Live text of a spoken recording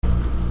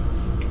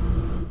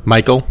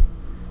Michael,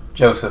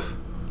 Joseph,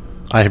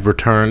 I have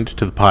returned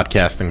to the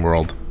podcasting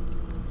world.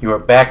 you are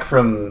back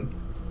from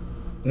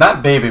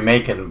not baby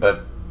making,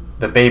 but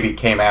the baby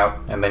came out,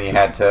 and then you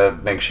had to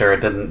make sure it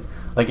didn't.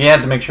 Like, you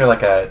had to make sure,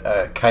 like,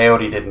 a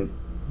coyote didn't,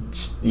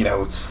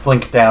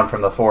 slink down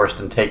from the forest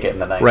and take it in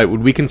the night. Right,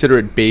 would we consider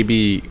it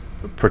baby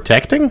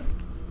protecting?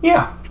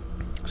 Yeah.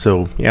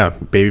 So, yeah,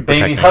 baby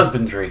protecting. Baby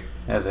husbandry.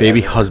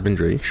 Baby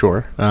husbandry,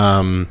 sure.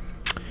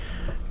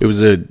 It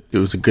was a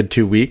good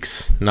 2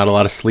 weeks. Not a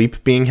lot of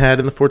sleep being had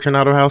in the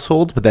Fortunato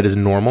household, but that is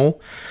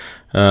normal.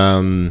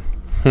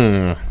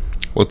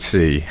 Let's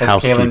see. Has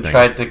Housekeeping. Kaylin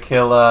tried to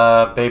kill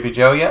Baby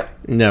Joe yet?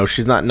 No,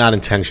 she's not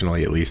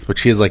intentionally, at least. But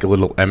she is like a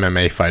little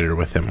MMA fighter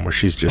with him, where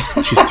she's too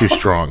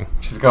strong.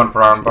 She's going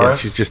for arm bars?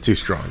 Yeah, she's just too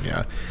strong.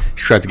 Yeah,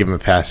 she tried to give him a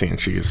passing, and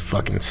she just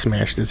fucking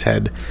smashed his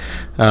head.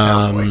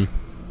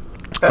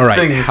 That all right,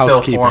 thing is still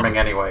housekeeping. forming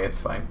anyway. It's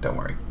fine. Don't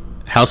worry.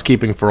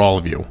 Housekeeping for all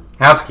of you.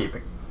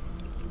 Housekeeping.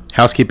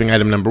 Housekeeping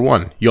item number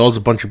 1. Y'all's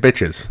a bunch of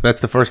bitches.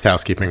 That's the first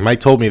housekeeping. Mike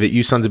told me that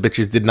you sons of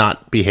bitches did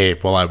not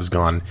behave while I was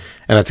gone,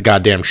 and that's a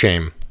goddamn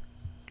shame.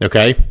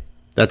 Okay?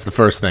 That's the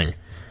first thing.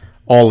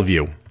 All of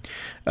you.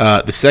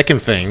 The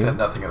second thing... Said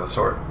nothing of the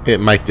sort.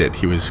 Mike did.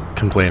 He was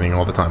complaining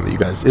all the time that you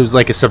guys... It was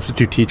like a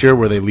substitute teacher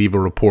where they leave a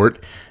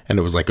report, and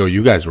it was like, oh,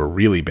 you guys were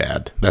really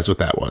bad. That's what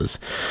that was.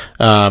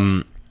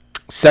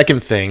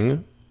 Second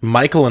thing,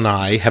 Michael and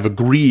I have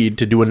agreed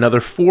to do another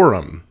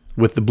forum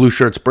with the Blue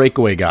Shirts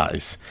Breakaway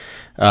guys.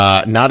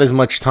 Not as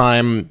much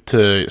time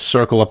to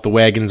circle up the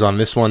wagons on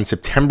this one.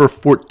 September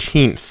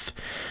 14th.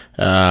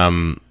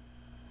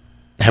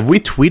 Have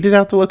we tweeted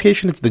out the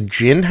location? It's the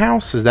Gin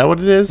House? Is that what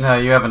it is? No,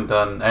 you haven't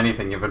done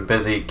anything. You've been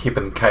busy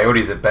keeping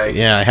coyotes at bay.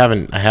 Yeah, I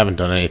haven't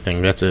done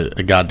anything. That's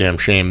a goddamn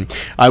shame.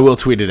 I will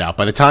tweet it out.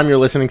 By the time you're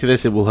listening to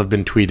this, it will have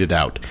been tweeted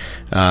out.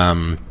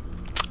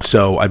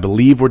 So I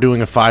believe we're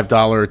doing a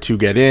 $5 to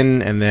get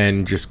in, and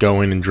then just go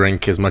in and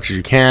drink as much as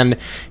you can.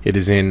 It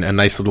is in a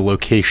nice little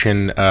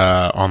location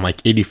on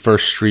like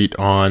 81st Street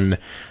on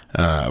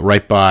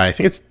right by, I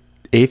think it's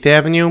 8th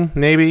Avenue,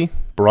 maybe?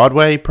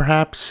 Broadway,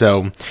 perhaps.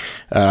 So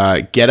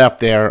get up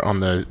there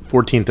on the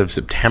 14th of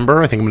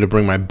September. I think I'm going to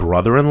bring my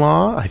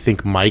brother-in-law. I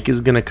think Mike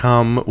is going to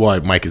come. Well,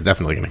 Mike is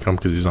definitely going to come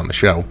because he's on the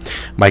show.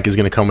 Mike is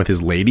going to come with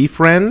his lady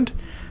friend.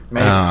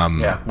 Maybe.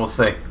 Yeah, we'll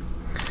see.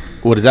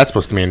 What is that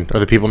supposed to mean? Are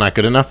the people not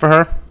good enough for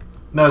her?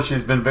 No,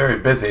 she's been very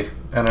busy.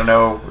 I don't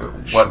know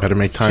what. She better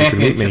make time to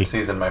meet me.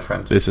 Season, my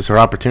friend. This is her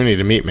opportunity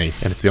to meet me,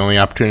 and it's the only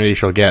opportunity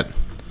she'll get.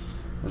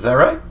 Is that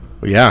right?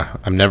 Well, yeah,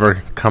 I'm never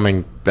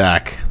coming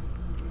back.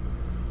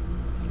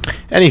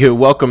 Anywho,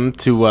 welcome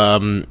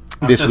to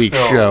this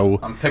week's show.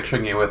 I'm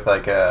picturing you with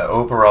like a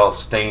overall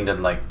stained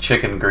in like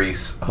chicken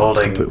grease,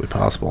 holding completely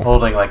possible,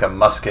 holding like a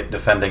musket,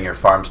 defending your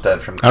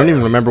farmstead from coyotes. I don't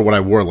even remember what I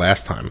wore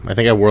last time. I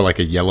think I wore like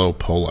a yellow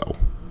polo.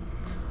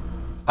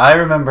 I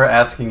remember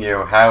asking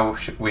you how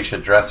we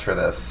should dress for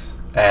this,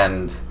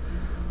 and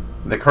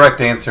the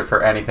correct answer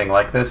for anything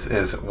like this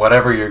is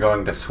whatever you're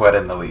going to sweat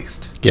in the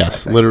least.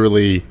 Yes,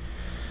 literally,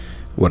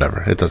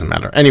 whatever. It doesn't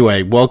matter.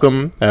 Anyway,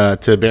 welcome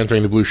to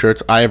Bantering the Blue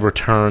Shirts. I have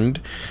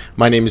returned.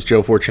 My name is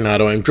Joe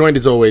Fortunato. I'm joined,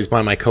 as always,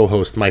 by my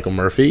co-host, Michael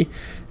Murphy.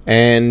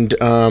 And,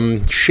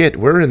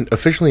 we're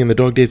officially in the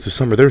dog days of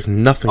summer. There's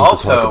nothing to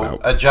talk about. Also,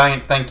 a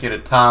giant thank you to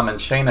Tom and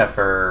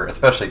Shayna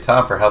especially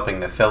Tom, for helping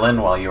to fill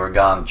in while you were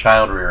gone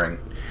child-rearing.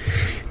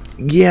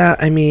 Yeah,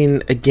 I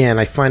mean, again,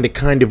 I find it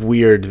kind of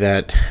weird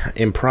that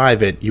in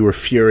private you were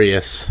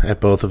furious at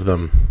both of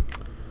them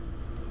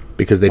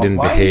because they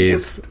didn't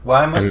behave.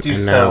 Why must you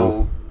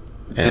so?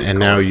 And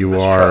now you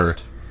are.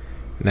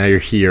 Now you're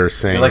here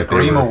saying you're like that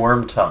they were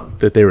Wormtongue.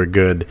 That they were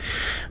good.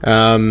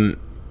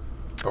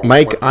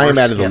 Mike, I am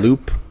out of the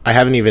loop. I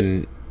haven't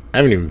even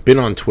been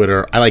on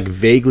Twitter. I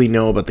vaguely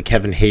know about the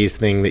Kevin Hayes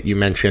thing that you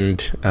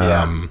mentioned.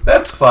 Yeah,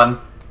 that's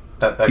fun.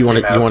 You want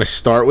to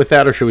start with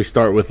that, or should we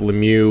start with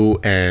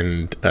Lemieux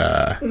and?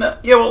 No,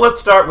 yeah, well, let's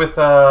start with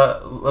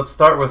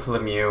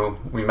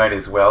Lemieux. We might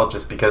as well,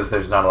 just because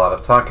there's not a lot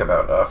to talk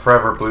about.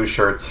 Forever Blue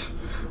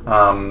Shirts.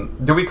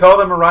 Do we call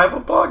them a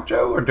rival blog,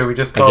 Joe, or do we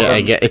just call them?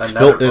 I get it's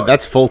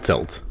that's Full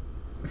Tilt.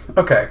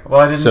 Okay, well,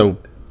 I didn't. So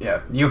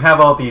yeah, you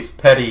have all these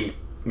petty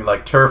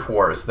turf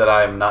wars that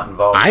I am not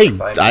involved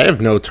with. I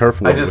have no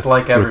turf war. I just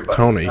like everybody. With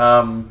Tony.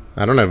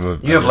 I don't have.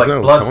 You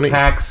have blood Tony.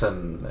 Packs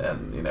and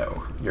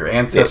your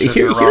ancestors.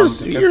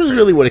 Here's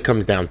really what it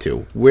comes down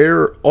to.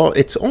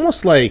 It's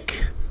almost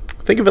like,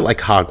 think of it like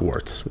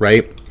Hogwarts,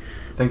 right?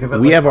 Think of it.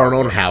 We have our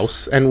own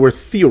house, and we're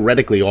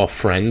theoretically all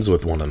friends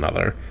with one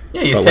another.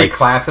 Yeah, you take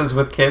classes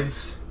with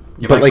kids.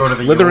 You might go to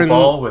the Slytherin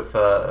ball with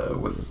a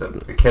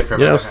kid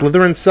from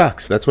Slytherin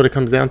sucks. That's what it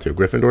comes down to.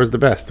 Gryffindor is the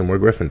best, and we're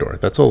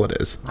Gryffindor. That's all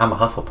it is. I'm a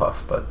Hufflepuff,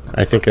 but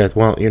I think that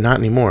you're not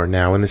anymore.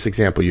 Now, in this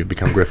example, you've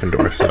become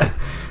Gryffindor. So,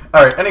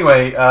 all right.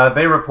 Anyway,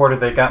 they reported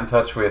they got in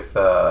touch with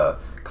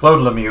Claude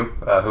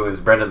Lemieux, who is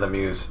Brendan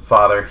Lemieux's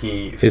father.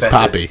 His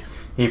poppy.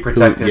 He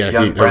protected yeah,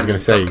 young I was Brendan gonna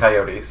say, from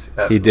Coyotes.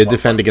 He did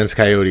defend against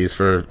Coyotes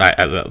for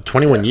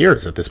 21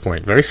 years at this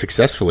point. Very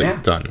successfully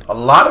done. A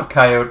lot of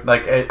coyote.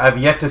 Like I've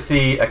yet to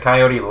see a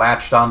coyote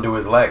latched onto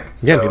his leg.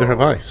 Yeah, neither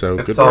have I. So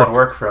it's good solid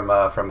work from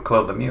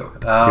Claude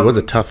Lemieux. He was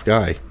a tough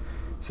guy.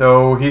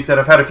 So he said,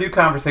 I've had a few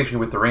conversations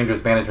with the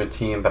Rangers management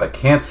team, but I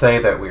can't say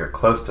that we are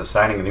close to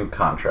signing a new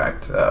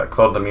contract.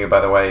 Claude Lemieux, by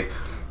the way,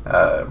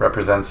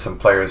 represents some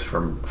players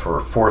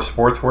for Four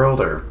Sports World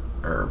or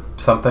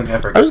something.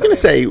 I was going to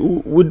say,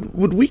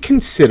 would we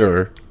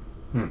consider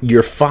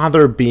your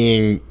father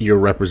being your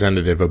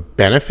representative a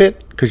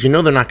benefit? Because you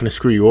know they're not going to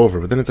screw you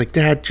over. But then it's like,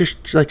 Dad,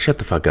 just like shut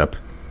the fuck up.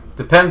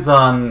 Depends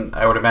on,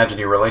 I would imagine,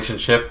 your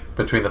relationship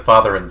between the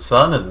father and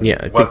son and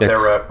what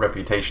their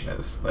reputation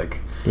is. Like,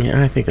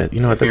 yeah, I think that,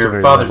 you know what, that's a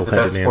very father's the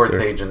best sports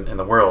answer. agent in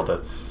the world,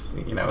 it's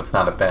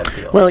not a bad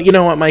deal. Well, you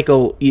know what,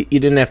 Michael, you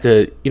didn't have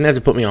to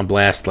put me on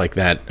blast like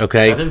that,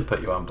 okay? I didn't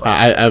put you on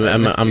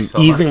blast.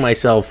 I'm easing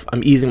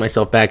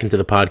myself back into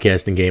the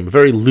podcasting game. A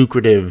very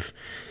lucrative.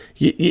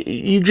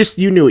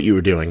 You knew what you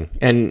were doing,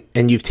 and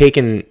you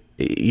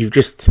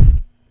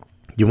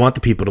want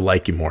the people to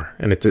like you more,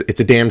 and it's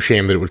a damn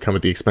shame that it would come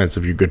at the expense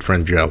of your good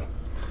friend Joe.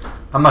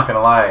 I'm not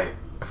gonna lie.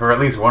 For at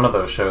least one of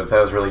those shows,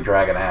 I was really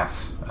dragging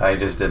ass. I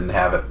just didn't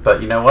have it.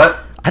 But you know what?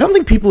 I don't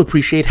think people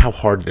appreciate how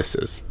hard this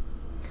is.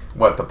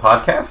 What, the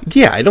podcast?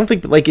 Yeah, I don't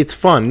think, like, it's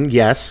fun,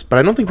 yes, but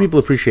I don't think people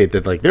appreciate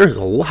that, like, there's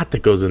a lot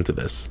that goes into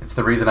this. It's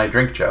the reason I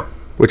drink, Joe.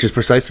 Which is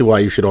precisely why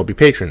you should all be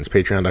patrons.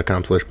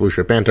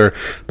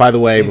 Patreon.com/BlueShirtBanter. By the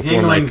way, these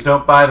Yinglings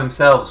don't buy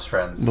themselves,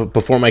 friends.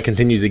 Before Mike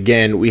continues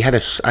again, we had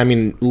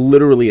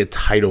literally a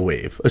tidal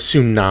wave, a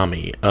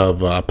tsunami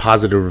of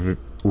positive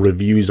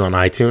reviews on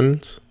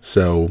iTunes.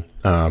 So,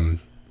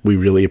 we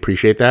really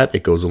appreciate that.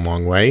 It goes a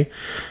long way.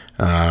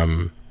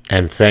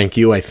 And thank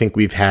you. I think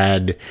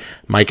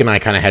Mike and I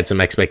kind of had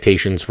some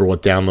expectations for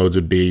what downloads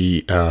would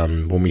be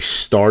when we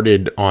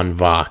started on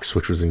Vox,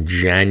 which was in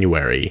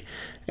January.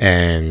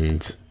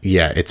 And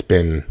yeah, it's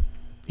been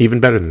even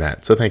better than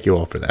that. So thank you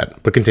all for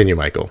that. But continue,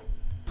 Michael,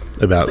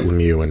 about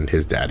Lemieux and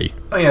his daddy.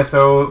 Oh, yeah.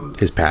 So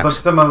his paps.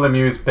 Some of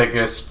Lemieux's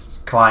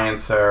biggest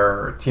clients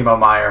are Timo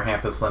Meier,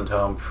 Hampus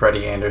Lindholm,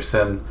 Freddie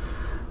Anderson,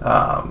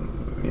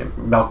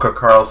 Melker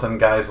Karlsson,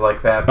 guys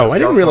like that. Oh, I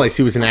didn't realize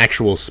he was an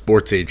actual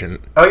sports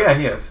agent. Oh, yeah,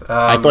 he is.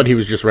 I thought he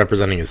was just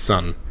representing his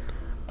son.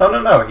 Oh,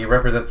 no. He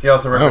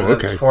also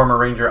represents former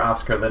Ranger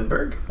Oscar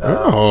Lindberg.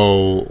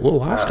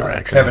 Little Oscar,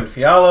 actually. Kevin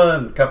Fiala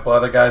and a couple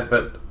other guys,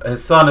 but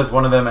his son is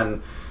one of them,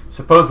 and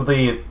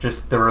supposedly it's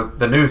just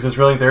the news is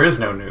really there is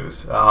no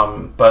news.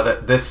 But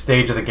at this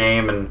stage of the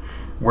game and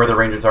where the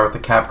Rangers are at the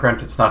cap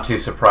crunch, it's not too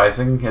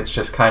surprising. It's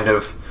just kind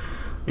of,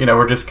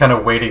 we're just kind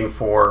of waiting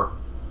for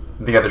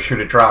the other shoe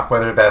to drop,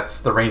 whether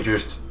that's the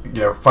Rangers,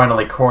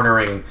 finally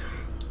cornering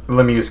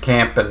Lemieux's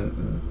camp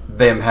and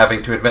them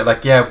having to admit,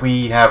 like, yeah,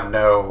 we have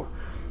no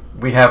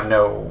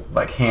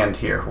like hand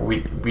here.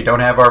 We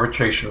don't have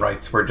arbitration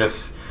rights. We're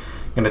just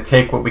going to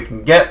take what we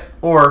can get,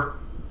 or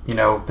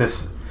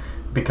this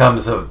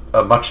becomes a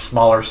much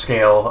smaller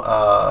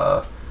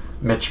scale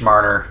Mitch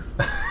Marner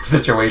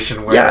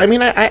situation where I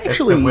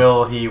actually, it's the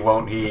will he,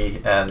 won't he,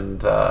 and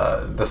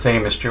the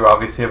same is true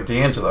obviously of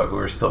DeAngelo, who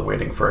are still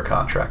waiting for a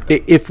contract.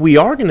 If we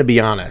are going to be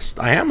honest,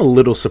 I am a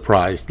little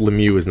surprised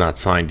Lemieux is not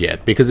signed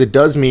yet, because it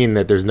does mean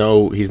that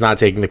he's not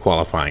taking the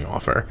qualifying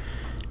offer,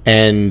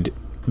 and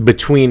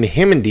between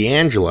him and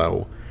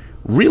DeAngelo,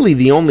 really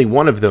the only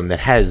one of them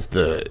that has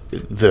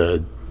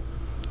the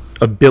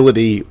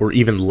ability or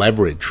even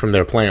leverage from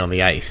their play on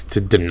the ice to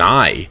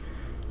deny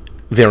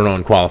their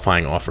own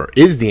qualifying offer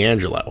is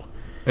DeAngelo.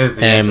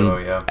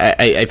 Yeah.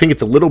 I think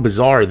it's a little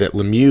bizarre that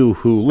Lemieux,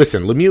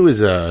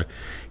 Lemieux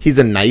he's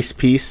a nice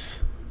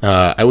piece.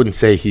 I wouldn't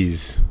say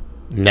he's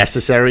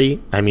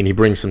necessary. I mean, he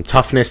brings some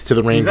toughness to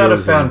the Rangers. He's not a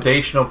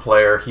foundational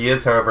player. He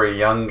is, however, a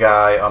young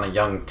guy on a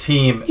young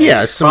team.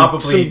 Yeah, he's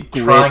probably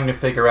trying to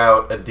figure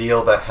out a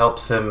deal that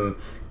helps him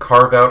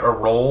carve out a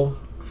role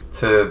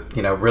to,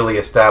 really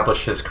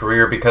establish his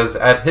career. Because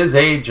at his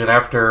age and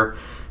after,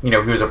 he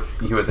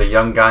was a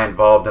young guy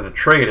involved in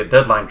a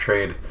deadline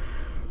trade.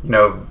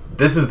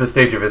 This is the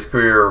stage of his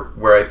career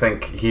where I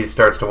think he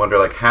starts to wonder,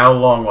 like, how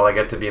long will I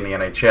get to be in the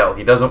NHL?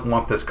 He doesn't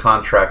want this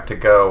contract to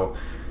go,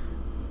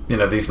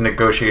 these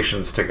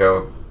negotiations to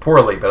go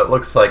poorly, but it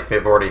looks like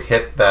they've already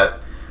hit that,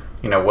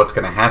 what's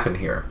going to happen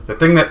here. The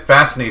thing that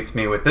fascinates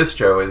me with this,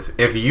 Joe, is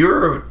if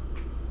you're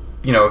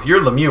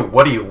Lemieux,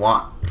 what do you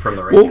want from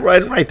the Rangers?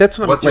 Well, right. That's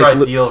what's your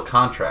ideal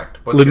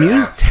contract?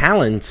 Lemieux's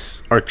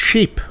talents are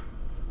cheap.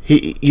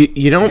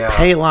 You don't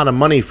pay a lot of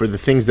money for the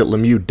things that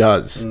Lemieux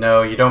does.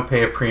 No, you don't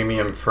pay a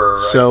premium for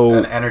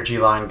an energy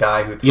line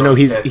guy who throws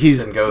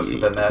hits and goes to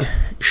the net.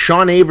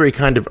 Sean Avery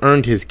kind of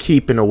earned his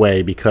keep in a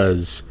way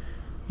because,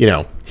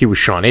 he was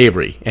Sean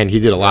Avery and he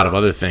did a lot of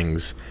other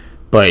things.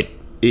 But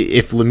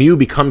if Lemieux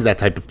becomes that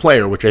type of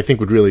player, which I think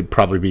would really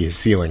probably be his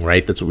ceiling,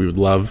 right? That's what we would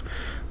love.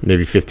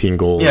 Maybe 15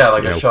 goals,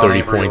 30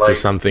 Avery points or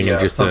something, and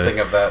just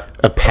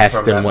a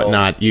pest and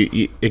whatnot.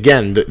 You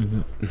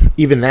again,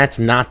 even that's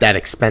not that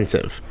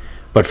expensive.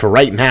 But for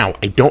right now,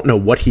 I don't know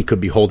what he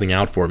could be holding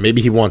out for.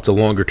 Maybe he wants a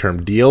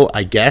longer-term deal,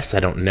 I guess. I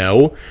don't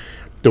know.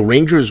 The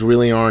Rangers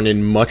really aren't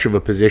in much of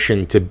a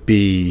position to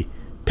be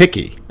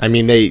picky. I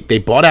mean, they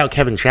bought out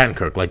Kevin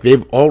Shattenkirk. Like,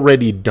 they've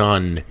already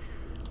done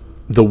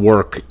the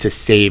work to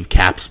save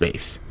cap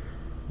space.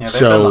 Yeah, they've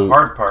done the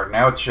hard part.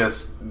 Now it's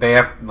just, they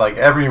have, like,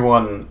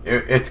 everyone,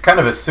 it's kind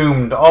of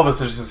assumed, all of us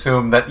just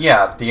assume that,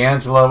 yeah,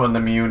 DeAngelo and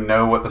Lemieux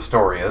know what the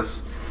story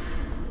is.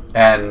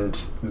 And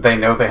they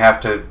know they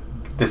have to,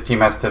 this team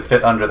has to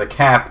fit under the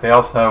cap. They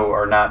also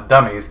are not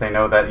dummies. They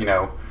know that,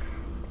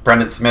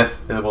 Brendan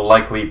Smith will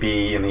likely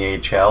be in the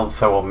AHL,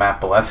 so will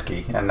Matt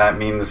Bolesky. And that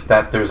means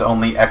that there's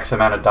only X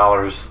amount of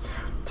dollars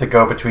to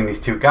go between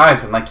these two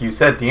guys. And like you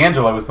said,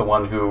 DeAngelo is the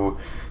one who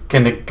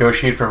can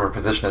negotiate from a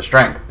position of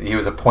strength. He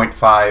was a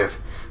 .5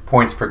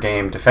 points per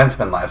game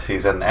defenseman last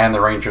season, and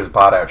the Rangers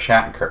bought out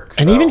Shattenkirk. So.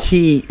 And even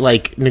he,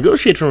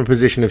 negotiate from a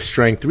position of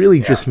strength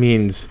really just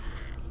means,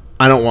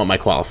 I don't want my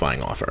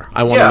qualifying offer.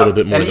 I want a little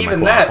bit more than my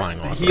qualifying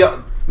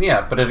offer.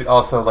 But it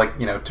also,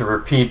 to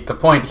repeat the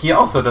point, he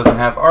also doesn't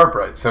have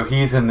Arbright, so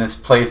he's in this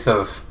place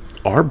of...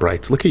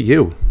 Arbrights, look at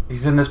you.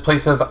 He's in this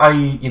place of,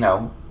 I'm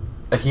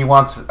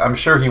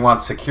sure he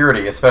wants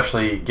security,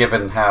 especially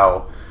given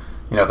how,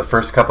 the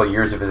first couple of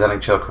years of his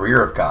NHL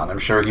career have gone. I'm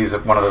sure he's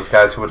one of those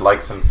guys who would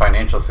like some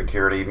financial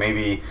security,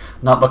 maybe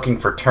not looking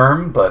for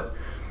term, but...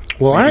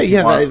 Well,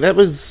 that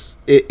was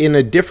in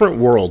a different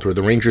world where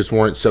the Rangers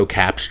weren't so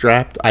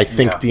cap-strapped. I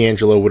think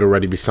DeAngelo would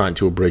already be signed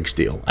to a bridge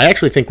deal. I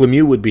actually think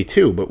Lemieux would be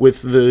too, but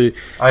with the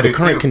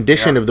current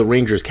condition of the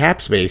Rangers'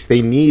 cap space,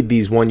 they need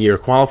these one-year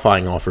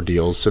qualifying offer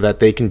deals so that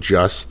they can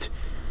just...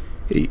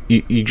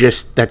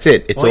 that's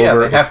it. It's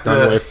over. It's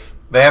done with.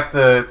 They have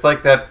to... It's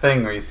like that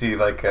thing where you see,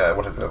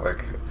 what is it,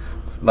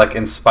 like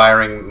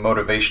inspiring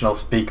motivational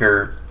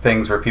speaker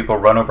things where people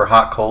run over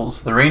hot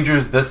coals. The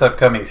Rangers this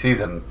upcoming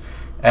season...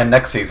 and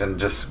next season,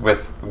 just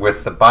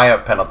with the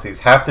buyout penalties,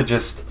 have to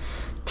just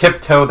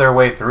tiptoe their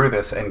way through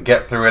this and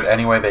get through it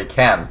any way they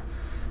can.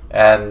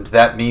 And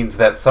that means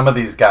that some of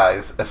these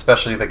guys,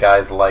 especially the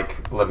guys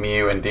like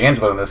Lemieux and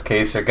DeAngelo in this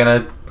case, are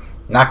going to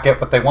not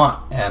get what they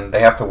want. And they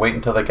have to wait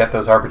until they get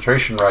those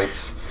arbitration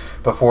rights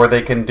before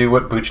they can do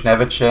what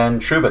Buchnevich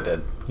and Trouba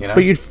did.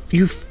 But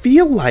you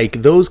feel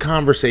like those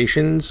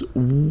conversations,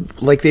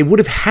 they would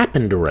have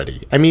happened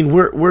already. I mean,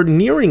 we're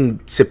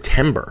nearing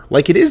September.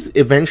 It is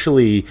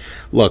eventually.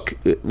 Look,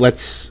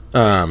 let's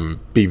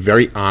be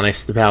very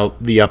honest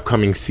about the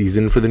upcoming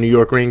season for the New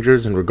York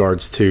Rangers in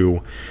regards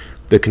to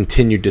the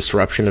continued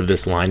disruption of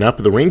this lineup.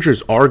 The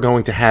Rangers are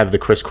going to have the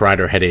Chris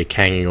Kreider headache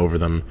hanging over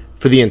them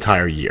for the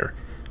entire year.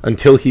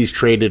 Until he's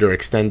traded or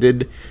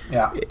extended,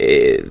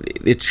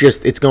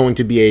 it's going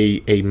to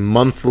be a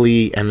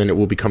monthly, and then it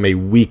will become a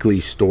weekly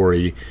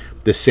story,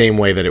 the same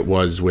way that it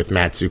was with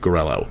Matt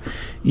Zuccarello.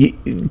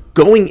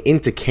 Going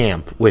into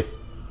camp with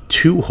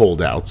two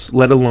holdouts,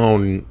 let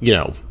alone,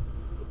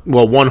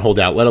 one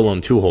holdout, let alone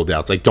two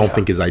holdouts, I don't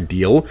think is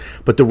ideal.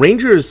 But the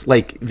Rangers,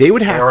 they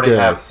would have to... They already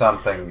have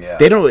something,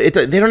 They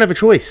don't have a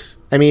choice.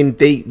 I mean,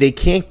 they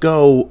can't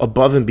go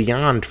above and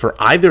beyond for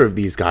either of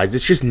these guys.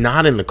 It's just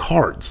not in the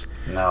cards.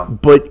 No.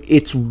 But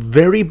it's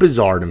very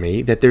bizarre to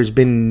me that there's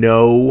been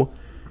no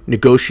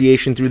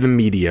negotiation through the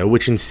media,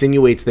 which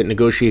insinuates that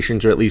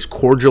negotiations are at least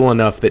cordial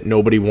enough that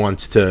nobody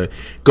wants to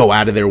go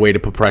out of their way to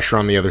put pressure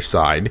on the other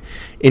side.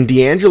 In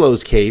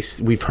DeAngelo's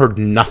case, we've heard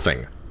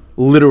nothing.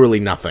 Literally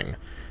nothing.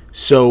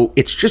 So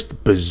it's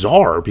just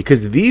bizarre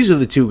because these are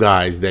the two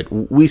guys that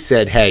we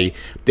said, hey,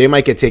 they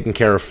might get taken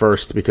care of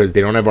first because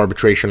they don't have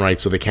arbitration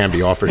rights, so they can't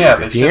be offer sheet.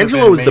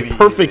 DeAngelo is the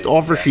perfect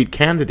offer sheet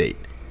candidate.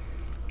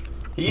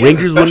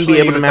 Rangers wouldn't be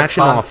able to match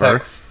an offer.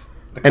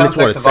 And it's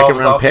a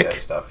second-round pick?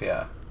 Stuff,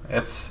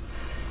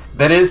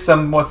 that is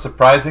somewhat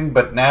surprising,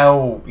 but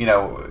now,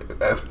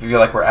 I feel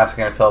like we're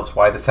asking ourselves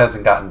why this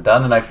hasn't gotten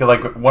done, and I feel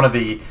like one of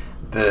the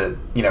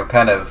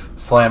kind of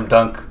slam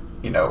dunk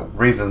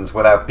reasons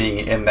without being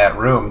in that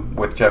room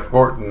with Jeff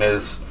Gorton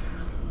is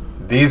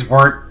these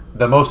weren't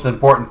the most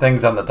important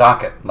things on the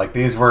docket.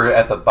 These were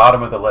at the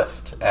bottom of the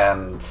list.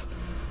 And,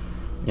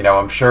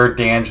 I'm sure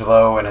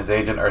DeAngelo and his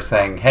agent are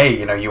saying,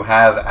 hey, you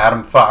have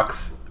Adam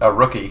Fox, a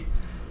rookie,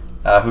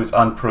 who's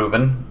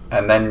unproven.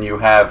 And then you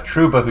have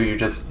Trouba, who you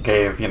just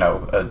gave,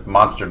 a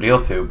monster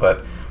deal to.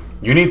 But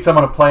you need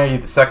someone to play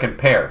the second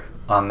pair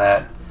on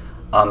that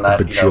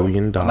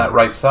bajillion on that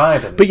right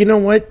side. But you know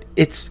what?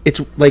 It's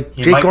like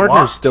Jake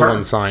Gardner's still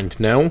unsigned,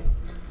 no?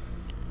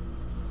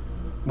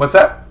 What's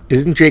that?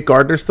 Isn't Jake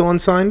Gardner still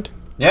unsigned?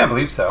 Yeah, I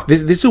believe so.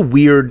 This is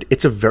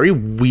it's a very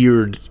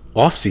weird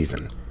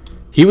offseason.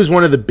 He was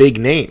one of the big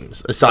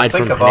names, aside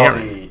from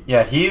Panarin.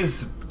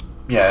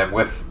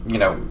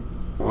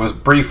 Was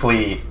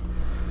briefly,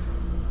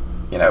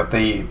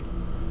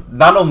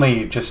 not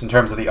only just in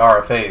terms of the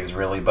RFAs,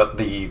 really, but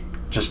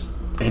just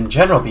in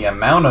general, the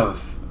amount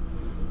of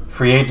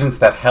free agents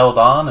that held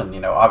on,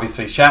 and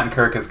obviously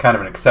Shattenkirk is kind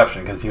of an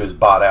exception because he was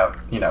bought out,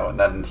 and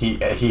then he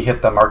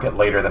hit the market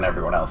later than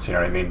everyone else, you know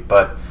what I mean?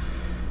 But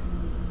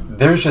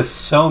there's just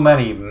so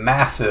many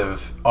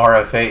massive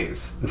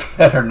RFAs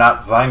that are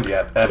not signed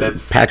yet, and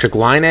it's Patrick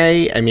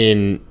Laine. I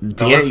mean,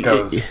 the list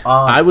goes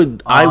on,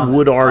 I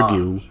would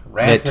argue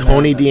that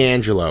Tony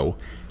Rantanen. DeAngelo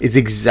is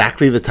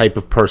exactly the type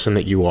of person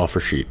that you offer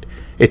sheet.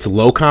 It's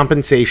low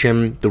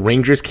compensation. The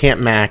Rangers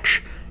can't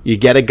match. You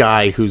get a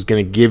guy who's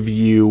going to give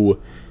you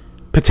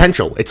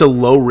potential. It's a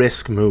low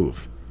risk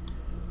move,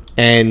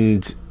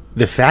 and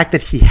the fact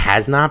that he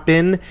has not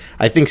been,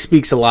 I think,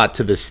 speaks a lot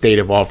to the state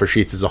of offer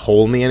sheets as a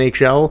whole in the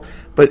NHL.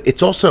 But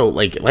it's also,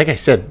 like I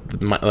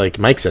said, like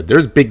Mike said,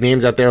 there's big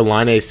names out there.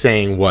 Line A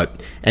saying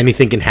what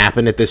anything can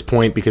happen at this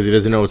point because he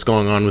doesn't know what's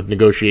going on with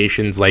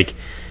negotiations. Like,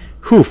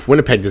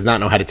 Winnipeg does not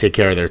know how to take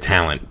care of their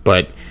talent.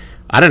 But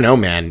I don't know,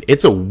 man.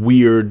 It's a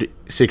weird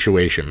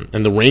situation,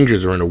 and the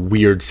Rangers are in a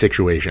weird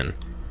situation.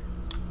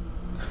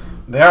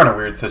 They are in a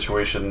weird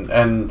situation,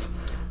 and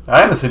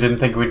I honestly didn't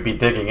think we'd be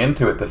digging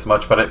into it this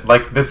much, but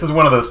this is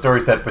one of those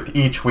stories that with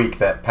each week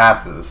that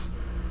passes,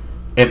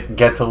 it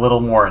gets a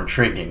little more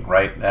intriguing,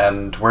 right?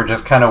 And we're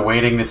just kind of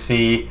waiting to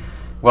see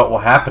what will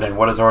happen in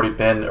what has already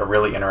been a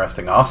really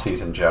interesting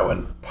offseason, Joe.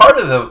 And part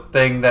of the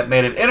thing that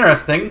made it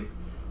interesting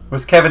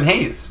was Kevin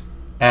Hayes.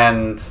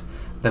 And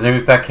the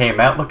news that came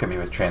out, look at me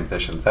with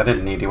transitions. I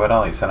didn't need you at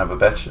all, you son of a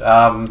bitch.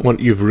 Well,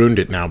 you've ruined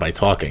it now by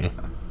talking.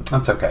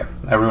 That's okay.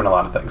 I ruin a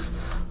lot of things.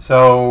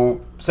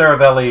 So,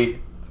 Saravelli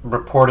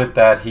reported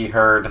that he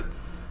heard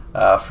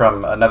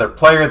from another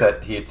player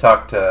that he had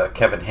talked to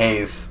Kevin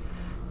Hayes,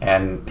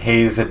 and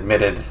Hayes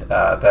admitted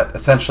that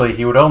essentially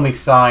he would only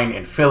sign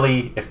in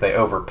Philly if they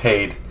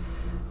overpaid,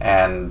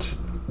 and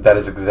that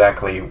is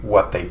exactly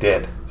what they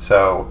did.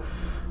 So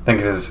I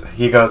think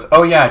he goes,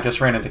 oh yeah, I just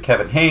ran into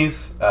Kevin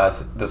Hayes,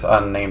 this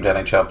unnamed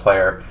NHL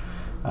player.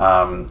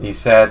 He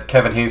said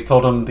Kevin Hayes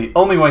told him the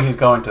only way he's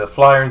going to the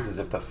Flyers is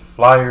if the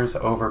Flyers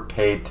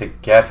overpaid to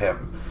get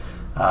him.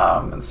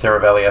 And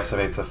Saravelli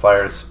estimates the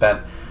Flyers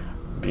spent,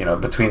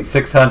 between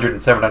 $600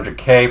 and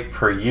 $700K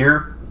per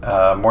year,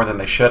 more than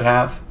they should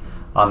have,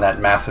 on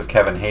that massive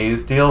Kevin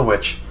Hayes deal.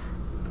 Which,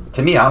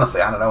 to me, honestly,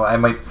 I don't know. I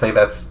might say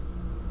that's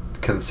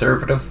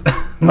conservative.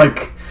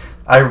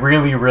 I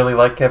really, really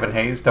like Kevin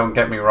Hayes. Don't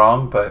get me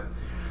wrong, but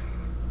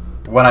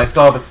when I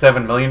saw the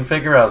 $7 million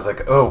figure, I was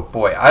like, oh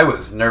boy, I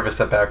was nervous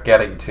about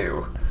getting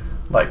to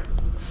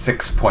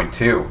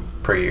 6.2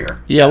 per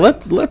year. Yeah,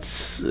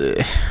 let's.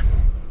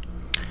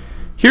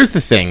 Here's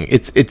the thing.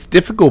 It's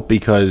difficult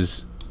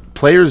because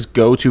players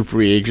go to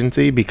free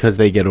agency because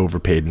they get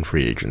overpaid in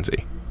free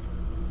agency.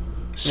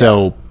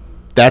 So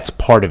that's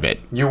part of it.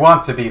 You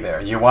want to be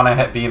there. You want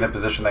to be in the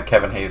position that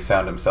Kevin Hayes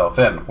found himself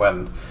in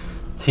when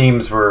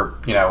teams were,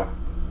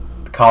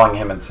 calling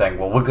him and saying,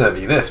 well, we'll give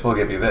you this, we'll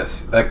give you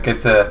this.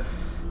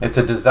 It's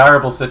a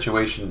desirable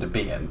situation to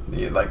be in.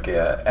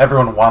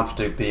 Everyone wants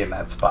to be in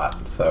that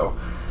spot. So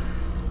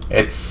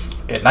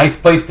it's a nice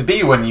place to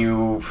be when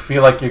you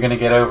feel like you're going to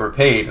get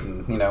overpaid,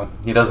 and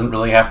he doesn't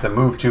really have to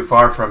move too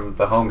far from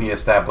the home he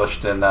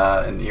established in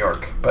New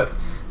York. But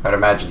I'd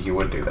imagine he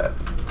would do that.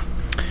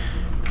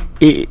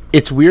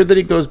 It's weird that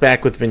he goes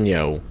back with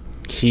Vigneault.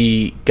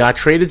 He got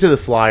traded to the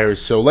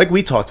Flyers, so like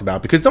we talked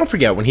about, because don't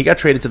forget, when he got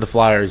traded to the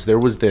Flyers, there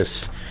was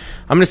this,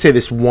 I'm going to say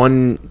this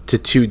 1 to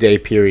 2 day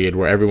period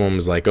where everyone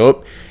was like,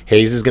 oh,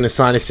 Hayes is going to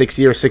sign a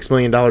 6-year, $6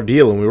 million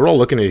deal, and we were all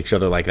looking at each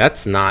other like,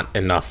 that's not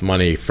enough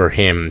money for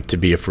him to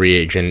be a free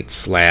agent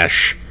 /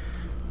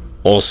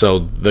 also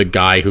the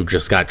guy who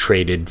just got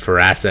traded for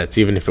assets,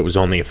 even if it was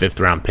only a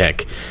 5th-round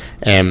pick.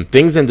 And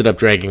things ended up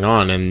dragging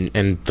on,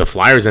 and the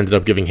Flyers ended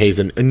up giving Hayes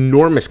an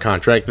enormous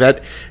contract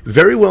that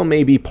very well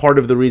may be part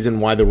of the reason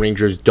why the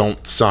Rangers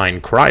don't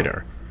sign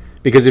Kreider.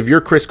 Because if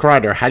you're Chris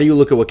Kreider, how do you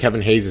look at what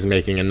Kevin Hayes is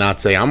making and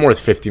not say, I'm worth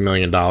 $50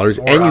 million,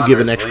 and you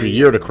give an extra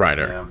year to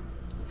Kreider? Yeah.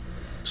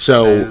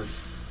 So,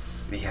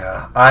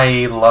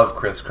 I love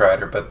Chris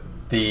Kreider, but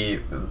the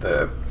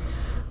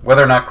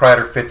whether or not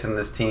Kreider fits in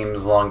this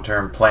team's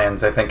long-term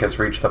plans, I think, has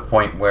reached the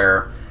point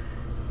where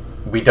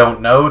we don't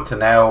know. To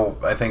now,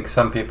 I think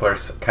some people are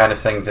kind of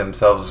saying to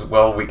themselves,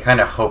 well, we kind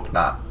of hope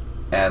not.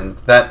 And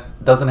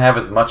that doesn't have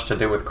as much to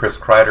do with Chris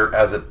Kreider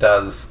as it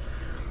does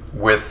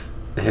with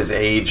his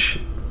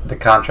age, the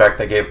contract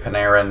they gave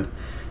Panarin,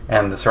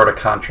 and the sort of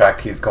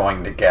contract he's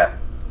going to get.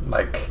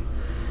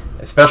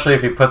 Especially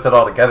if he puts it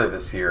all together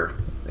this year,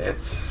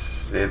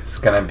 it's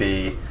going to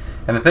be...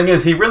 And the thing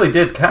is, he really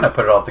did kind of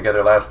put it all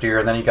together last year,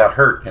 and then he got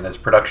hurt, and his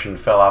production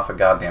fell off a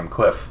goddamn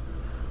cliff.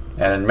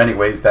 And in many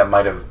ways, that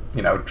might have,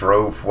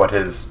 drove what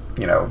his,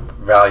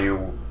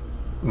 value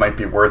might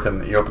be worth in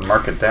the open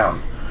market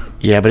down.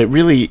 Yeah, but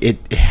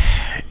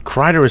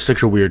Kreider is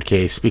such a weird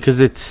case because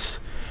it's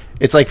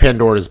like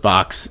Pandora's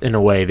box in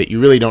a way that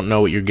you really don't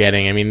know what you're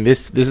getting. I mean,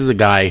 this is a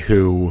guy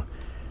who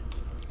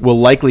will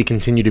likely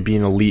continue to be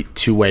an elite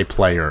two-way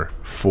player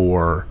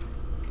for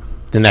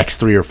the next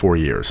 3 or 4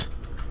 years.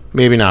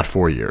 Maybe not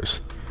 4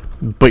 years.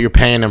 But you're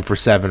paying him for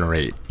 7 or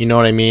 8. You know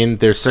what I mean?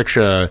 There's such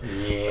a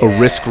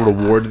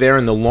risk-reward there,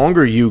 and the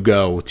longer you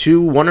go,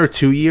 1 or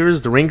 2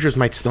 years, the Rangers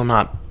might still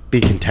not be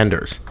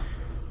contenders.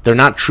 They're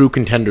not true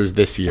contenders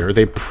this year.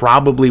 They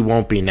probably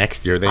won't be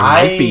next year. They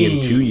might be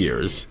in 2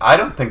 years. I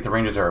don't think the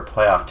Rangers are a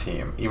playoff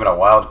team, even a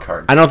wild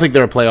card. I don't think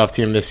they're a playoff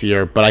team this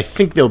year, but I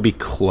think they'll be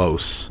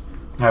close.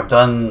 I've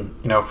done,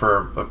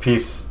 for a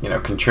piece,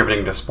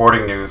 contributing to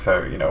Sporting News,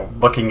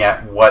 looking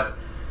at what,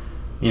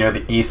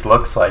 the East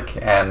looks like,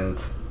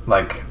 and,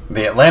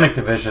 the Atlantic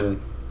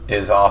Division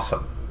is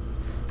awesome.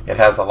 It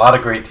has a lot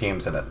of great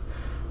teams in it.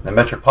 The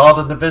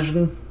Metropolitan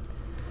Division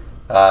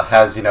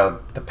has,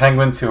 the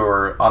Penguins, who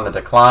are on the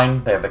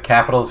decline. They have the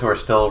Capitals, who are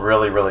still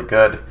really, really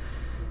good.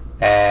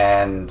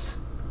 And,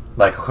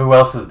 who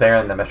else is there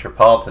in the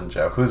Metropolitan,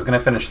 Joe? Who's going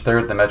to finish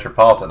third in the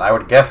Metropolitan? I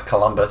would guess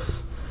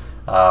Columbus.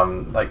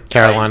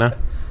 Carolina.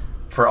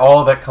 For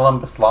all that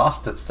Columbus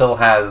lost, it still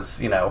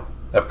has,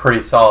 a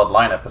pretty solid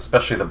lineup,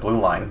 especially the blue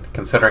line,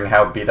 considering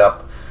how beat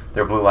up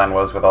their blue line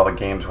was with all the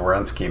games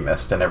Werenski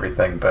missed and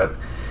everything. But,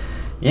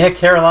 yeah,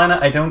 Carolina,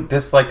 I don't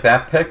dislike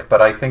that pick,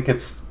 but I think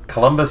it's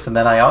Columbus, and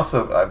then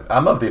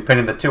I'm of the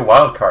opinion the 2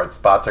 wild card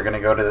spots are going to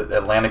go to the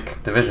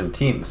Atlantic Division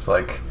teams.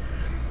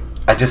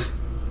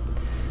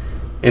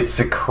 It's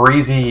a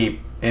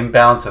crazy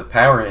imbalance of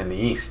power in the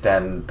East,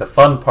 and the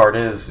fun part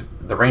is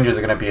the Rangers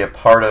are going to be a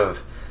part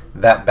of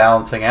that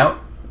balancing out,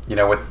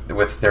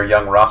 with their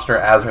young roster,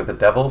 as are the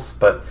Devils.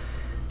 But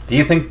do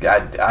you think,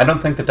 I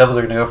don't think the Devils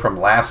are going to go from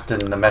last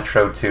in the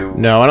Metro to...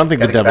 No, I don't think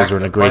the Devils are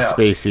in a great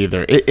space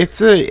either.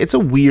 It's a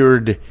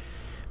weird...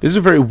 This is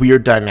a very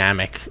weird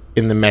dynamic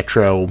in the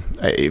Metro.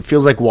 It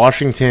feels like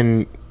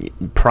Washington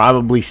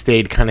probably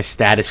stayed kind of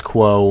status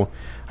quo.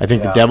 I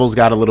think the Devils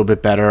got a little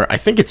bit better. I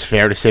think it's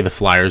fair to say the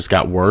Flyers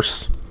got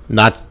worse.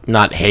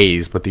 Not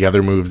Hayes, but the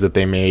other moves that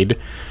they made.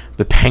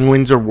 The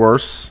Penguins are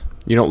worse.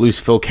 You don't lose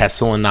Phil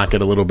Kessel and not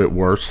get a little bit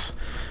worse.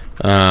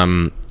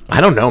 I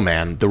don't know,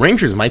 man. The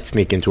Rangers might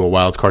sneak into a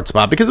wild card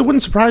spot, because it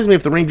wouldn't surprise me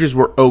if the Rangers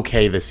were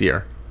okay this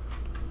year.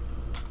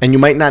 And you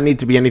might not need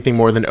to be anything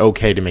more than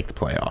okay to make the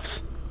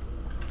playoffs.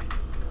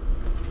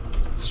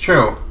 It's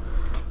true.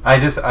 I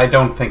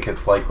don't think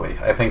it's likely.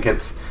 I think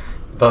it's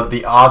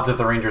the odds of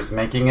the Rangers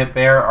making it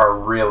there are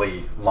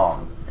really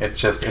long. It's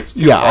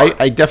too hard.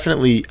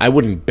 I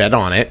wouldn't bet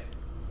on it,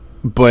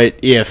 but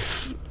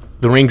if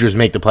the Rangers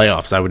make the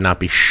playoffs, I would not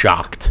be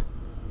shocked.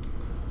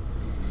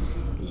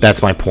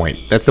 That's my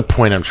point. That's the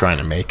point I'm trying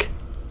to make.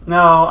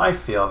 No, I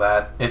feel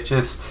that. It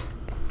just...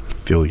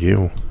 Feel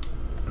you.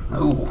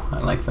 Ooh, I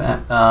like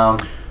that.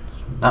 Not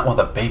while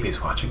the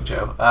baby's watching,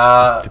 Joe.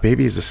 The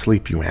baby is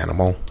asleep, you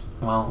animal.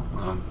 Well,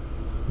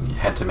 you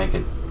had to make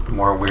it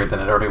more weird than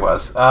it already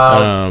was.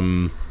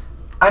 I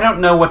don't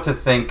know what to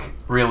think,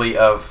 really,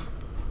 of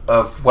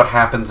what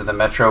happens in the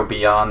Metro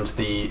beyond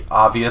the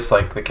obvious.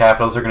 The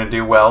Capitals are going to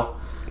do well.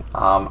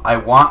 I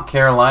want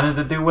Carolina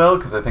to do well,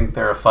 because I think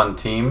they're a fun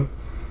team.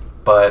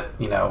 But,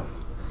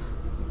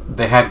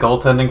 they had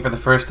goaltending for the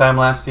first time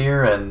last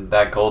year, and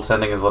that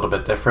goaltending is a little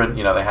bit different.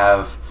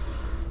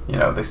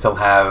 They still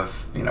have,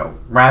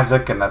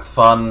 Razik, and that's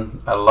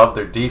fun. I love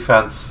their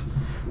defense.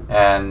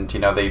 And,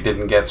 they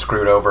didn't get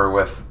screwed over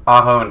with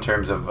Aho in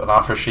terms of an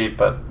offer sheet,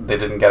 but they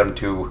didn't get him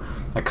to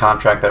a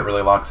contract that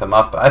really locks him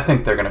up. I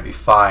think they're going to be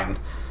fine.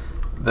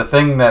 The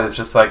thing that is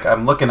just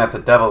I'm looking at the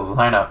Devils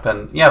lineup,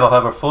 and yeah, they'll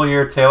have a full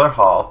year Taylor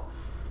Hall.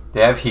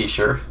 They have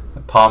Hischier,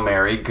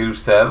 Palmieri,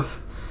 Gusev.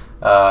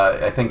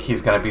 I think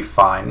he's going to be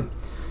fine.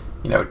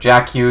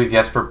 Jack Hughes,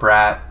 Jesper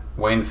Bratt,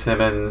 Wayne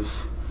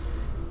Simmons,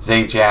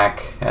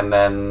 Zajac, and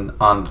then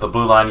on the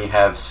blue line you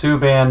have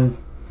Subban,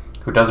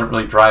 who doesn't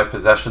really drive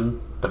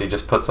possession, but he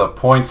just puts up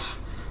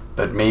points,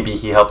 but maybe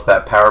he helps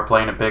that power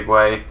play in a big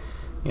way.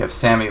 You have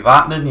Sammy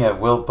Vatanen, you have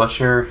Will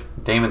Butcher,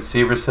 Damon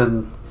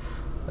Severson,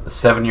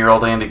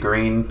 7-year-old Andy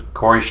Green,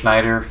 Corey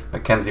Schneider,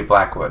 Mackenzie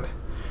Blackwood.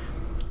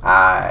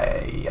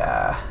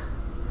 I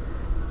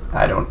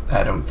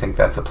don't think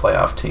that's a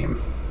playoff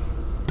team.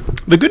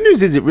 The good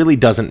news is it really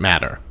doesn't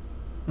matter.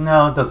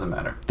 No, it doesn't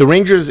matter. The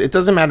Rangers, it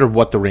doesn't matter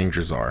what the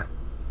Rangers are.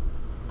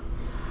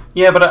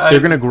 Yeah, but they're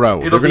going to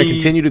grow. They're going to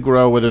continue to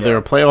grow, whether they're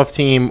a playoff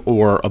team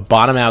or a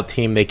bottom-out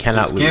team. They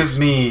cannot lose.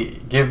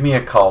 Give me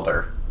a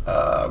Calder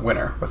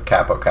winner with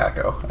Capo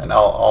Caco, and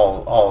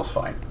all is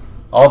fine.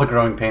 All the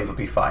growing pains will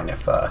be fine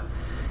if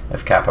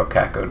Capo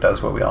Caco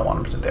does what we all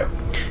want him to do.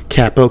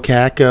 Capo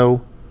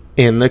Caco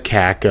in the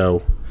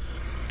Caco.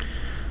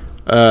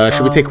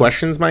 Should we take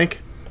questions,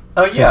 Mike?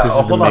 Oh, yeah. Since this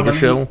is the mega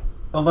show.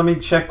 Let me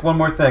check one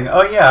more thing.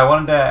 Oh, yeah, I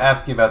wanted to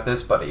ask you about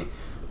this, buddy.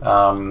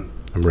 I'm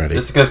ready.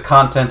 Just because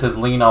content is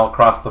lean all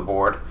across the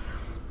board.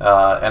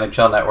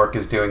 NHL Network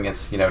is doing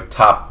its,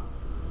 top,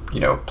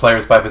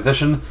 players by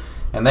position.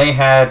 And they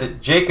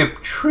had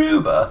Jacob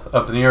Trouba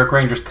of the New York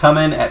Rangers come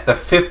in at the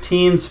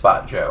 15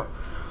 spot, Joe.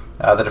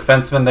 The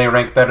defensemen they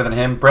rank better than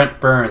him: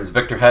 Brent Burns,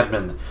 Victor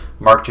Hedman,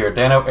 Mark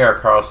Giordano,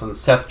 Erik Karlsson,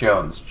 Seth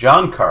Jones,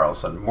 John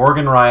Carlson,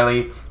 Morgan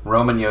Riley,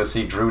 Roman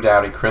Josi, Drew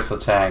Doughty, Chris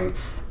Letang,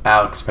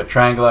 Alex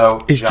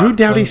Petrangelo. Is Drew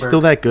Doughty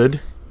still that good?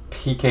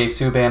 PK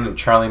Subban and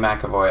Charlie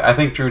McAvoy. I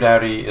think Drew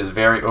Doughty is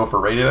very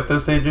overrated at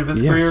this stage of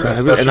his career.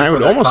 And I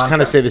would almost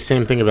kind of say the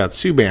same thing about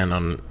Subban,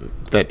 on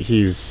that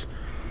he's...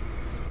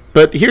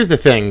 But here's the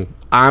thing.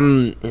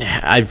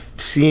 I've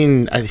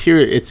seen, I hear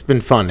it's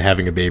been fun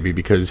having a baby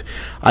because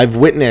I've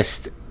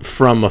witnessed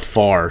from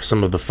afar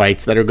some of the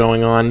fights that are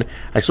going on.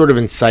 I sort of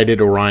incited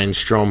a Ryan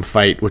Strome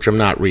fight, which I'm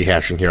not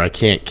rehashing here. I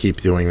can't keep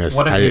doing this.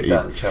 What have you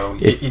done, Joe?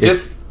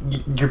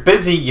 You're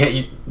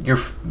busy. You're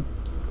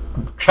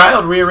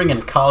child rearing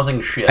and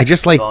causing shit. I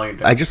just like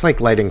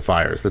lighting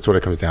fires. That's what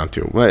it comes down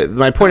to.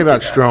 My point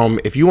about Strome,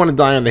 if you want to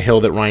die on the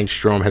hill that Ryan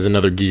Strome has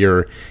another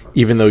gear,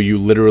 even though you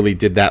literally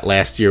did that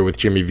last year with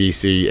Jimmy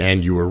Vesey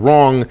and you were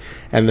wrong,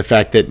 and the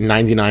fact that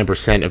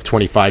 99% of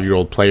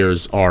 25-year-old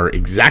players are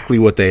exactly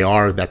what they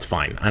are, that's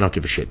fine. I don't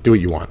give a shit. Do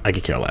what you want. I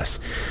could care less.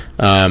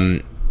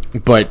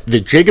 But the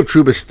Jacob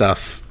Trouba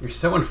stuff, you're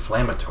so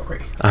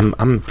inflammatory.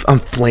 I'm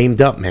flamed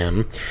up,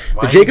 man.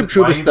 Why the Jacob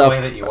Trouba stuff. The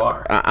way that you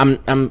are?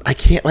 I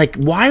can't, like,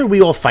 why are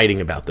we all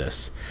fighting about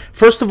this?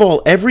 First of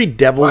all, every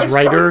Devils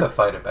writer, the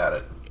fight about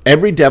it.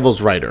 Every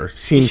Devils writer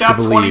seems to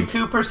believe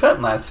 22%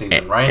 last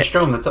season. Ryan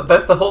Strome.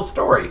 That's the whole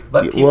story.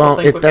 Let people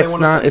think what they want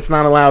to think. It's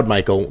not allowed,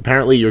 Michael.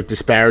 Apparently, you're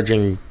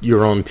disparaging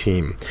your own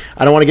team.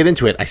 I don't want to get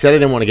into it. I said I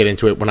didn't want to get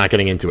into it. We're not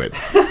getting into it.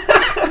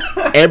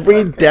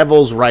 Every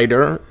Devils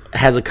writer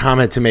has a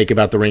comment to make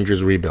about the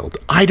Rangers rebuild.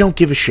 I don't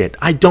give a shit.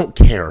 I don't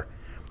care.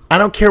 I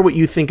don't care what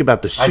you think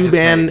about the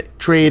Subban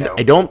trade.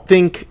 I don't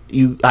think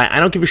you. I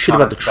don't give a shit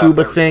about the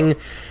Trouba thing.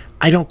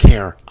 I don't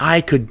care.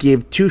 I could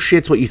give two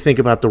shits what you think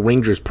about the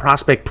Rangers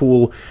prospect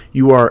pool.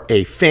 You are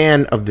a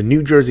fan of the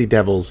New Jersey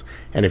Devils,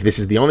 and if this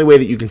is the only way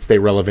that you can stay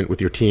relevant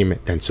with your team,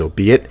 then so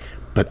be it.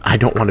 But I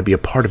don't want to be a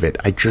part of it.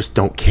 I just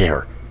don't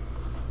care.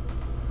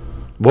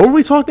 What were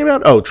we talking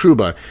about? Oh,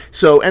 Trouba.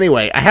 So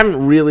anyway, I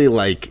haven't really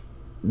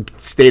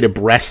stayed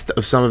abreast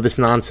of some of this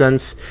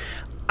nonsense.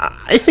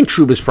 I think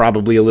Trouba's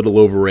probably a little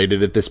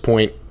overrated at this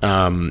point.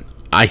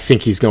 I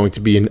think he's going to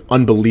be an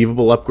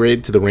unbelievable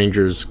upgrade to the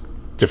Rangers'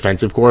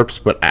 defensive corps,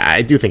 but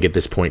I do think at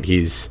this point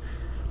he's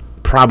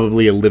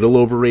probably a little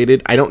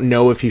overrated. I don't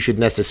know if he should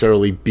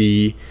necessarily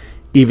be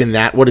even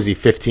that. What is he,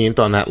 15th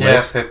on that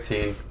list? Yeah,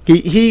 15.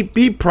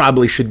 He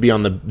probably should be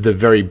on the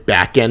very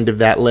back end of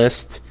that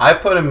list. I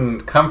put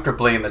him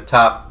comfortably in the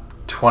top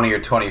 20 or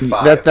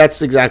 25.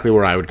 That's exactly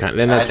where I would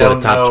then that's what a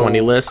top 20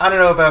 list. I don't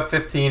know about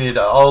 15. It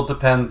all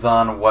depends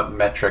on what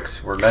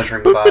metrics we're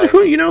measuring by. But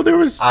who,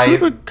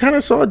 Trouba kind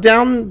of saw a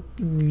down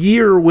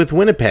year with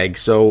Winnipeg,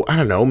 so I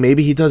don't know.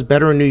 Maybe he does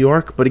better in New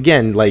York, but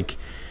again,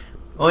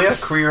 well, he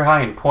has career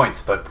high in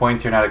points, but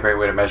points are not a great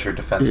way to measure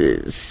defense.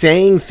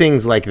 Saying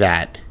things like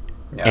that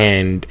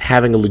and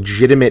having a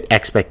legitimate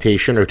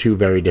expectation are two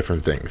very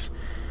different things.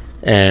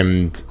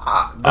 And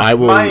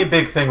my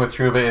big thing with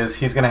Trouba is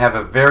he's going to have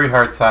a very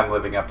hard time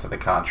living up to the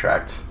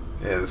contract.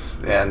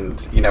 It's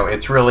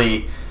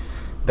really,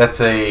 that's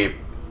a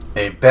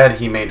bet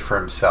he made for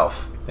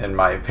himself, in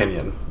my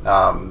opinion.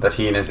 That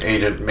he and his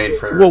agent made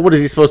for. Well, what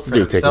is he supposed to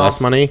do? Take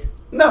less money?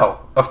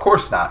 No, of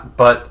course not.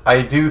 But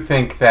I do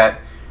think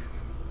that,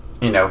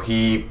 it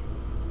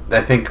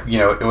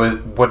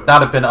would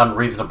not have been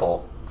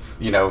unreasonable,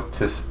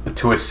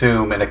 to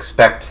assume and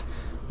expect,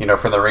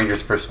 from the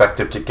Rangers'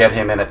 perspective, to get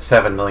him in at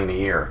 $7 million a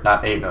year,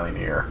 not $8 million a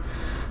year.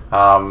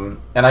 And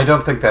I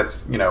don't think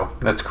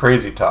that's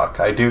crazy talk.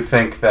 I do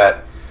think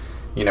that,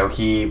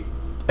 he,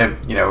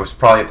 was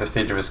probably at the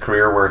stage of his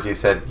career where he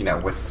said,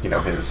 with,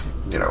 his,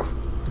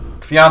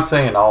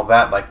 fiance and all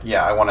that,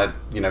 I want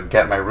to,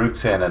 get my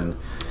roots in and,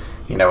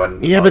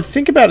 Yeah, but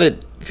think about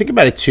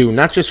it too,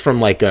 not just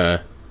from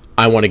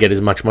I want to get as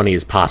much money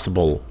as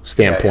possible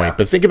standpoint,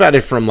 but think about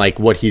it from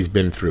what he's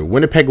been through.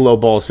 Winnipeg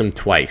lowballs him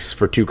twice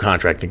for 2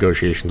 contract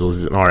negotiations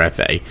with an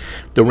RFA.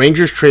 The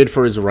Rangers trade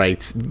for his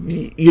rights.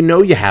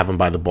 You have him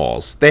by the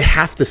balls. They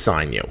have to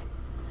sign you.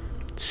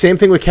 Same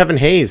thing with Kevin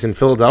Hayes in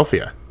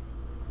Philadelphia.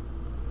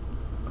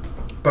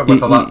 But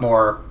with a lot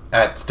more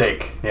at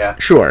stake, yeah.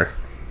 Sure.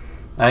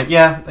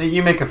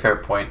 You make a fair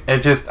point.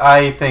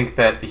 I think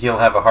that he'll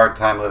have a hard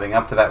time living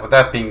up to that. With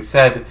that being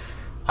said,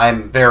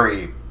 I'm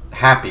very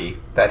happy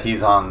that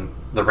he's on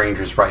the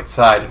Rangers' right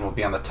side and will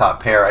be on the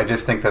top pair. I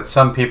just think that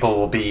some people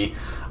will be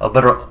a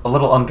little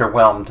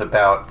underwhelmed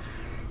about,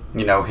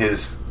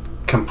 his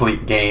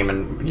complete game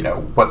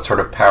and, what sort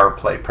of power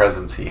play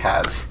presence he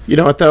has. You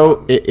know what,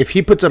 though? If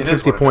he puts up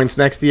 50 points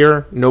next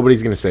year,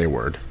 nobody's going to say a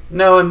word.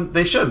 No, and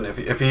they shouldn't.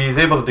 If he's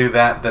able to do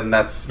that, then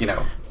that's,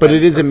 But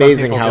it is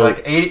amazing how...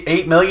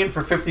 $8 million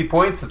for 50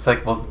 points? It's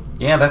well,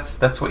 yeah,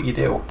 that's what you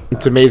do.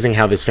 It's amazing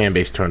how this fan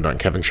base turned on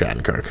Kevin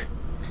Shattenkirk.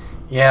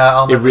 Yeah,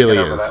 I'll never it really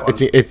get over is. That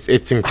one.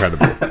 It's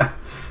incredible.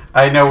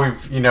 I know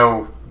we've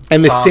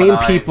and the same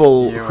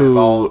people who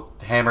all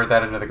hammered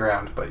that into the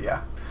ground, but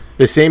yeah,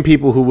 the same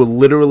people who will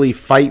literally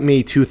fight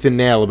me tooth and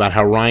nail about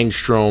how Ryan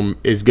Strome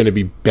is going to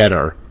be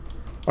better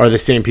are the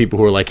same people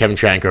who are like Kevin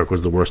Shattenkirk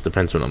was the worst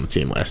defenseman on the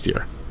team last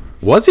year.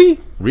 Was he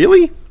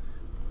really?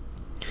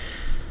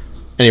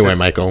 Anyway,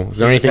 Michael, is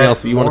there anything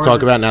else that you want to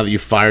talk about now that you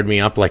fired me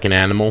up like an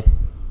animal?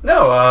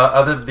 No,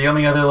 the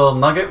only other little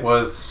nugget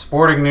was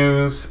Sporting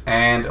News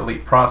and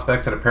Elite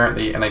Prospects and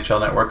apparently NHL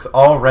Networks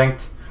all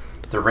ranked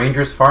the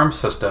Rangers farm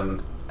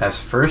system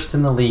as first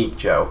in the league,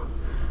 Joe.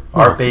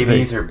 Our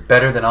babies are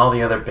better than all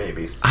the other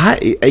babies.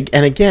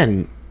 And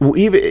again, Well,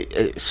 even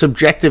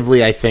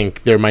subjectively, I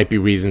think there might be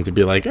reason to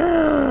be like,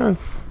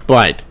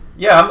 but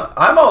Yeah,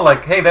 I'm all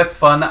like, hey, that's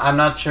fun. I'm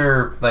not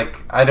sure,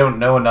 like, I don't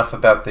know enough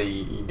about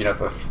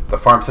the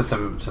farm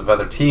systems of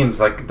other teams.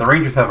 Like, the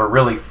Rangers have a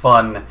really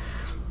fun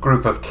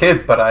group of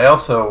kids, but I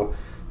also,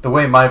 the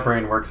way my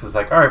brain works is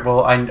like, all right,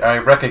 well, I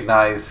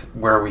recognize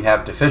where we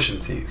have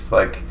deficiencies.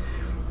 Like,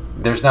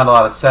 there's not a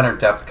lot of center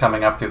depth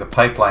coming up through the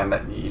pipeline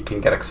that you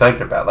can get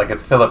excited about. Like,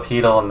 it's Philip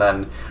Hedl, and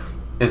then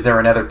is there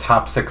another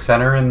top six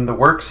center in the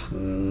works?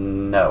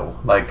 No.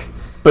 Like,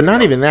 but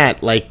not even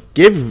that. Like,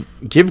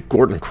 give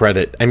Gordon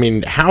credit. I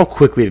mean, how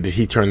quickly did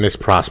he turn this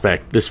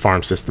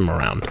farm system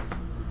around?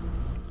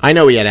 I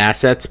know he had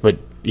assets, but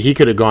he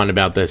could have gone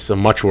about this a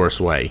much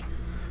worse way.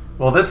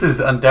 Well, this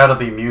is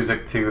undoubtedly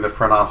music to the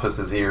front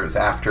office's ears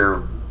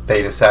after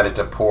they decided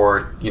to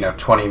pour,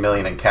 $20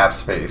 million in cap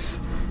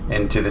space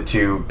into the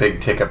two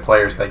big ticket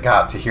players they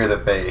got, to hear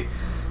that they,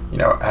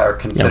 are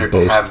considered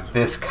to have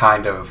this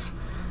kind of,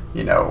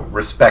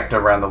 respect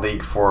around the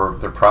league for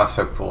their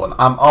prospect pool. And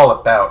I'm all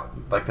about,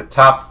 like, the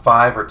top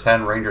 5 or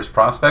 10 Rangers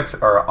prospects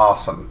are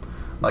awesome.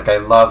 Like, I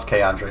love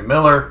K'Andre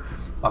Miller.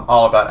 I'm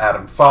all about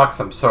Adam Fox.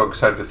 I'm so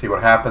excited to see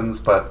what happens,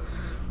 but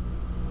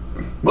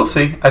we'll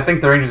see. I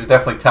think the Rangers are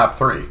definitely top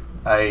 3.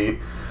 I'm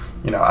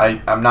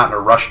not in a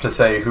rush to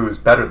say who's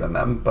better than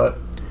them, but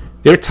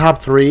they're top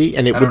 3,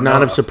 and it would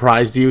not have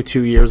surprised you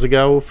 2 years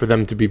ago for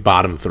them to be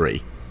bottom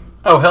 3.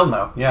 Oh, hell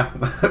no. Yeah.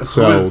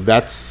 So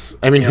that's,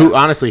 I mean, who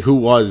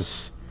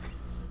was,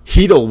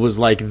 Hedl was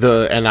like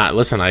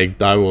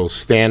I will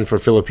stand for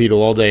Philip Hedl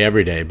all day,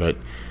 every day, but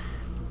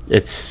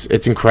it's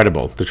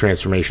incredible, the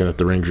transformation that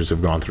the Rangers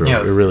have gone through.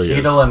 It really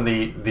is. Hedl and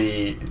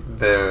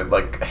the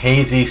like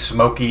hazy,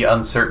 smoky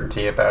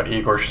uncertainty about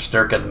Igor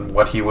Shesterkin and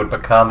what he would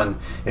become, and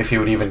if he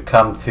would even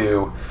come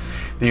to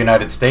the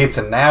United States.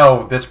 And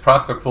now this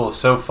prospect pool is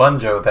so fun,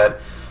 Joe, that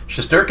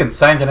Shesterkin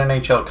signed an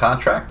NHL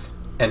contract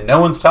and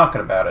no one's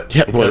talking about it.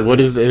 Yeah,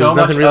 there's so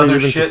much really other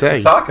shit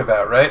to talk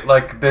about, right?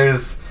 Like,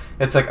 it's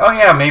like, oh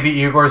yeah, maybe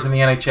Igor's in the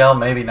NHL,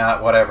 maybe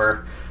not,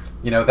 whatever.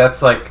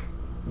 That's like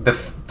the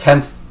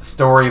 10th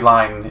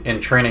storyline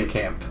in training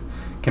camp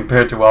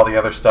compared to all the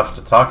other stuff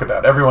to talk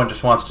about. Everyone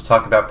just wants to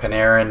talk about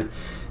Panarin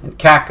and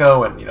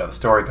Kakko, and the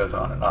story goes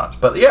on and on.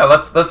 But yeah,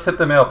 let's hit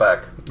the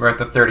mailbag. We're at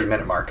the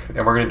 30-minute mark,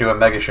 and we're going to do a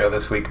mega show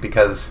this week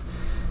because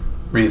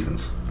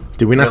reasons.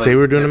 Did we not say we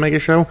were doing a mega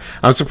show?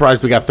 I'm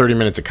surprised we got 30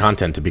 minutes of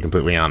content, to be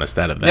completely honest,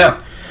 out of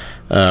that.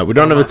 Yeah. We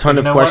don't have a ton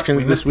of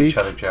questions this week.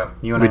 We missed each other,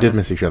 Joe. We did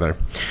miss each other.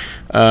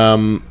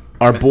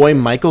 Our boy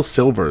Michael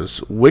Silvers.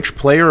 Which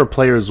player or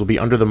players will be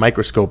under the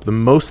microscope the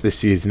most this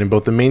season in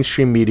both the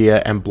mainstream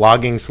media and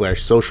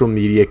blogging/social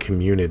media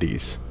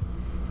communities?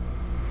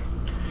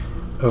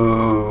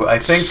 Oh, I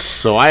think...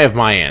 So I have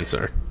my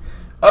answer.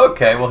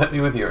 Okay, well, hit me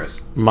with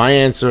yours. My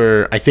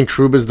answer, I think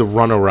Trouba's the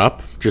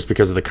runner-up just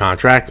because of the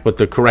contract, but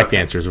the correct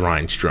answer is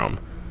Ryan Strome,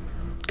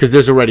 because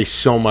there's already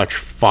so much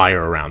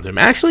fire around him.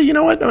 Actually, you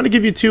know what? I'm going to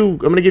give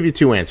you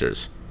two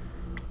answers: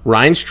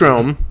 Ryan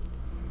Strome,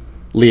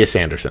 Lias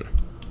Andersson.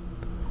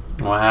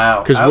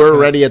 Wow. Because we're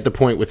already at the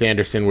point with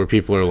Anderson where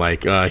people are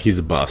like, he's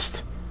a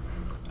bust.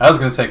 I was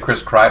going to say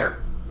Chris Kreider.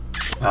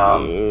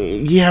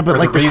 Yeah, but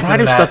like the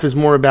Kreider stuff is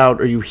more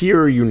about, are you here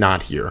or are you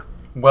not here?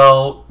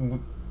 Well,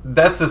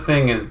 that's the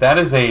thing, is that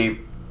is a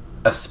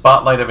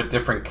spotlight of a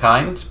different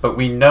kind, but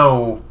we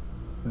know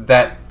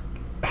that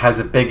has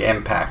a big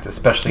impact,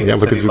 especially in a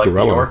city like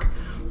New York.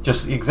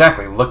 Just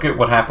exactly. Look at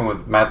what happened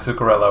with Matt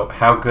Zuccarello,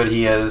 how good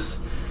he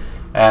is,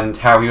 and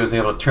how he was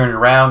able to turn it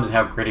around, and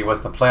how great he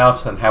was in the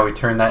playoffs, and how he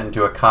turned that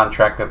into a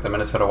contract that the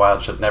Minnesota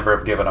Wild should never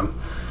have given him.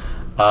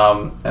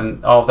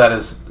 And all of that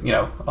is,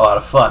 a lot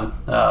of fun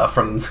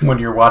from when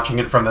you're watching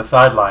it from the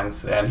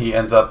sidelines, and he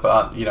ends up,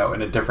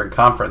 in a different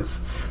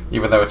conference,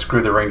 even though it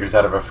screwed the Rangers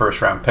out of a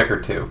first-round pick or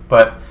two.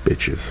 But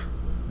bitches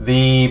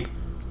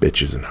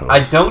and hoes. I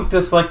don't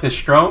dislike the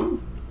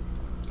Strome.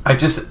 I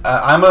just,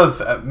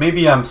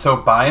 maybe I'm so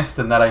biased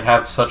in that I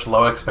have such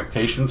low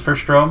expectations for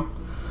Strome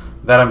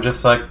that I'm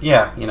just like,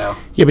 yeah,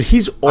 Yeah, but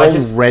he's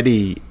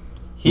already,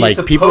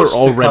 people are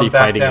already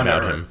fighting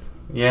about him.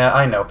 Yeah,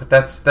 I know, but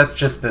that's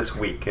just this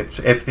week.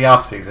 It's the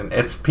off season.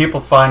 It's people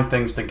find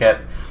things to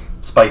get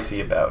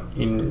spicy about.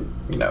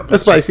 A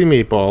spicy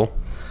meatball.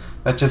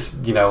 That's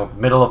just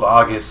middle of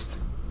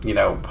August.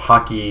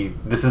 Hockey.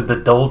 This is the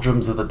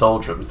doldrums of the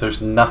doldrums.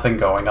 There's nothing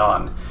going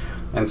on,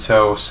 and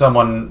so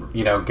someone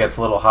gets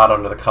a little hot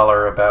under the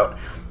collar about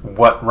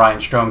what Ryan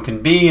Strome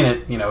can be,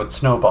 and it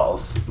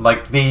snowballs.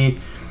 Like the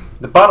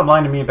bottom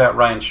line to me about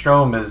Ryan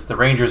Strome is the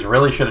Rangers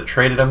really should have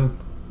traded him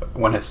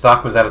when his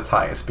stock was at its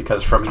highest,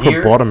 because from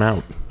here, bought him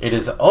out. It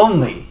is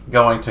only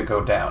going to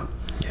go down.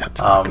 Yeah, it's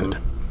not good.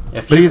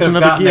 If you could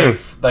have gotten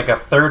a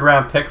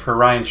third-round pick for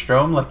Ryan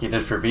Strome, like you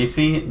did for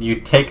VC, you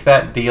take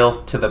that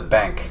deal to the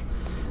bank.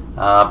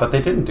 But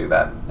they didn't do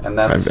that, and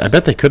that's. I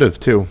bet they could have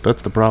too.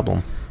 That's the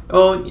problem.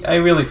 Well, I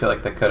really feel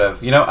like they could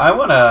have.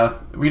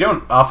 We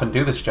don't often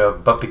do this,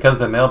 Joe, but because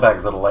the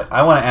mailbag's a little late,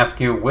 I want to ask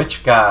you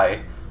which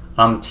guy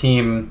on the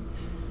team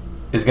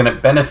is going to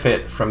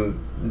benefit from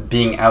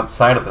being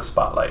outside of the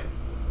spotlight.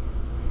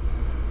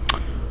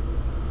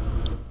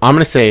 I'm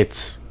going to say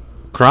it's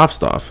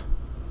Kravtsov.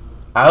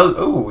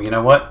 You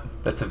know what?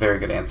 That's a very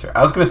good answer.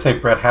 I was going to say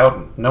Brett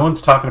Howden. No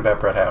one's talking about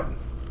Brett Howden.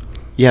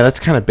 Yeah, that's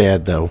kind of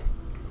bad, though.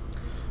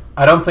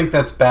 I don't think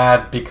that's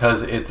bad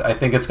because I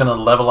think it's going to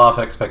level off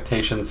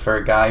expectations for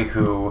a guy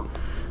who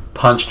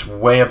punched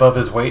way above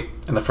his weight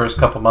in the first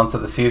couple months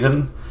of the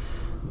season,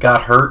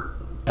 got hurt,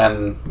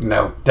 and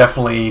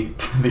definitely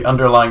the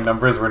underlying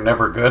numbers were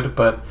never good.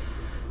 But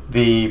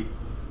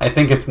I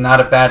think it's not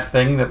a bad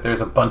thing that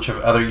there's a bunch of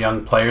other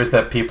young players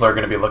that people are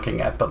going to be looking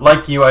at. But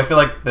like you, I feel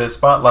like the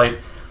spotlight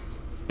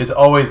is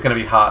always going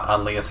to be hot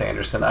on Lias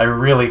Andersson. I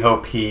really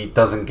hope he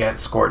doesn't get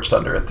scorched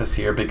under it this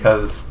year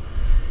because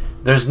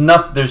there's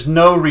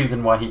no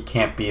reason why he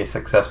can't be a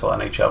successful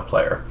NHL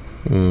player.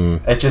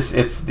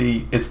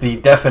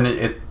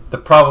 The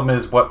problem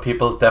is what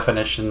people's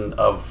definition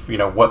of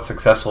what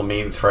successful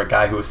means for a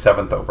guy who is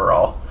 7th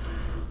overall.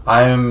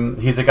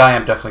 He's a guy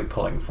I'm definitely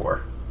pulling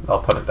for. I'll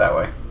put it that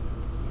way.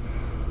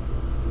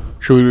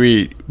 Should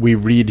we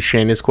read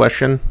Shayna's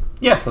question?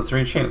 Yes, let's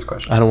read Shayna's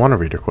question. I don't want to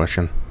read her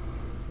question.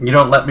 You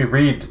don't let me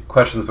read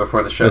questions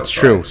before the show. That's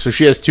true. So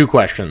she has 2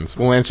 questions.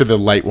 We'll answer the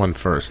light one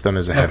first, then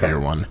there's a heavier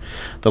one.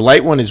 The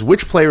light one is,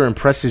 which player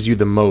impresses you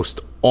the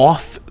most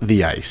off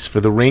the ice for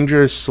the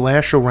Rangers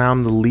 /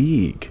 around the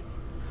league?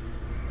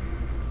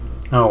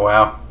 Oh,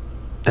 wow.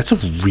 That's a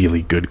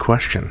really good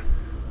question.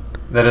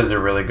 That is a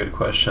really good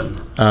question.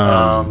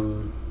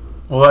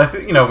 Well, I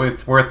think,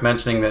 it's worth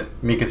mentioning that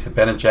Mika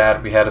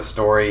Zibanejad, we had a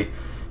story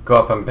go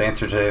up on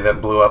Banter today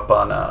that blew up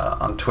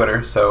on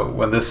Twitter. So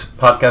when this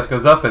podcast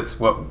goes up, it's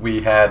what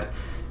we had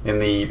in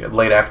the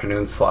late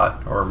afternoon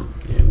slot or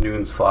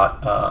noon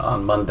slot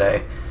on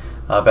Monday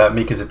about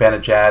Mika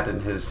Zibanejad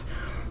and his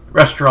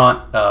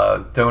restaurant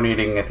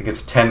donating, I think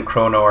it's 10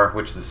 kronor,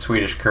 which is the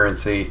Swedish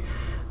currency,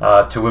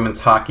 to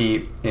women's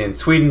hockey in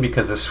Sweden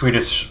because the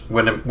Swedish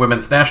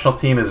women's national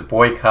team is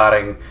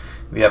boycotting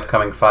the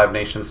upcoming Five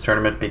Nations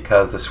tournament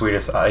because the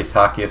Swedish Ice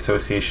Hockey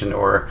Association,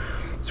 or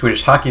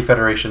Swedish Hockey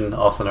Federation,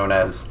 also known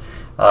as,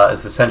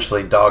 is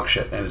essentially dog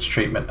shit in its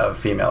treatment of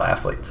female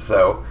athletes.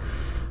 So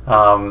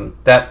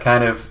that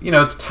kind of,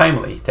 it's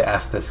timely to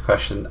ask this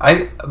question.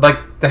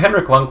 The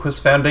Henrik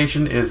Lundqvist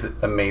Foundation is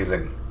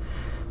amazing,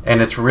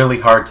 and it's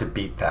really hard to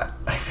beat that,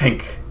 I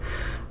think.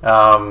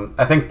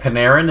 I think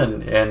Panarin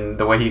and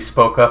the way he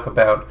spoke up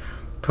about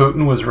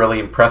Putin was really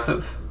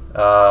impressive.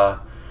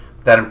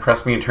 That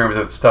impressed me in terms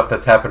of stuff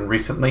that's happened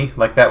recently.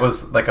 Like, that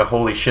was like a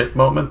holy shit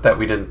moment that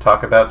we didn't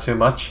talk about too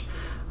much.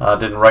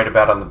 Didn't write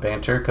about on the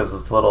Banter because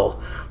it's a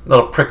little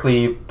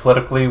prickly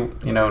politically,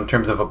 in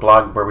terms of a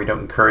blog where we don't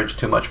encourage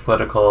too much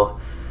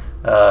political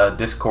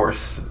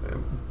discourse.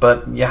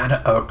 But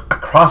yeah,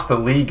 across the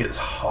league is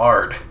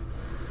hard.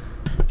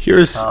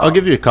 I'll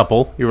give you a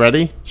couple. You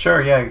ready?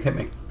 Sure, yeah, hit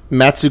me.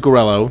 Matt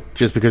Zuccarello,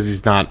 just because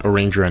he's not a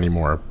Ranger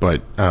anymore,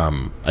 but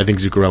I think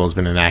Zuccarello's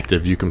been an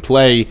active you can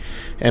play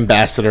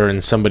ambassador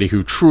and somebody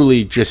who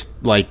truly just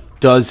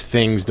does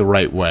things the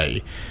right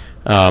way.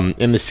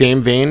 In the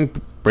same vein,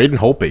 Braden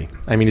Holtby.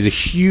 I mean, he's a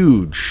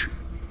huge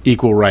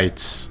equal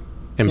rights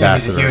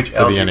ambassador he's a huge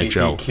for the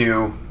LGBTQ,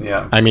 NHL.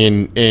 Yeah. I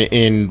mean,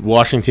 in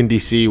Washington,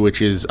 D.C.,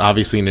 which is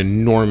obviously an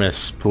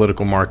enormous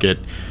political market,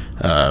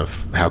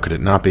 how could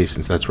it not be,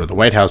 since that's where the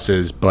White House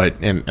is? But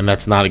and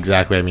that's not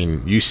exactly. I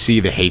mean, you see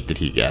the hate that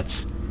he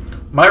gets.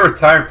 My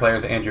retired player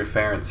is Andrew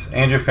Ference.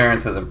 Andrew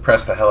Ference has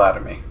impressed the hell out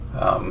of me.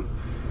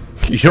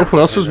 You know who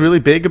else was really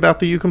big about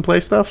the You Can Play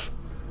stuff?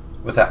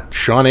 What's that?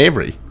 Sean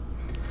Avery.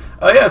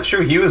 Oh yeah, it's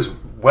true. He was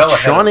well ahead.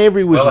 Sean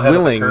Avery was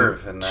willing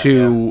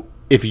to.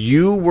 If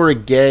you were a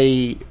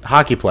gay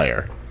hockey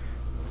player,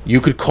 you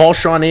could call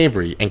Sean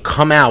Avery and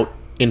come out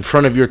in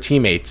front of your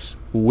teammates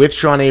with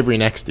Sean Avery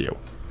next to you.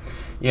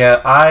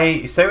 Yeah,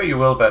 I say what you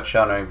will about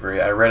Sean Avery.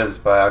 I read his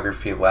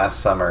biography last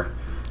summer.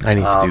 I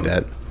need to do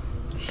that.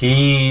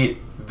 He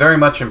very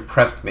much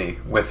impressed me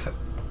with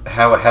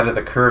how ahead of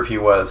the curve he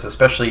was,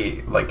 especially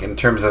in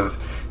terms of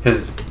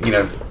his,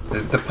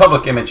 the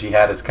public image he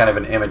had as kind of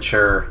an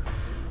immature,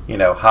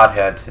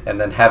 hothead, and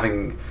then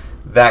having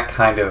that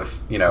kind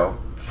of,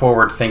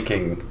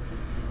 forward-thinking,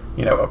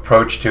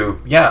 approach to,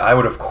 I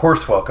would of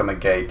course welcome a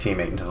gay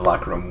teammate into the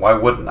locker room. Why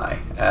wouldn't I?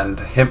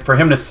 And for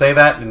him to say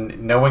that,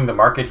 and knowing the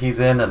market he's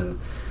in, and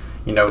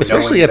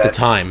especially at the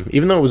time,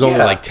 even though it was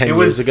only 10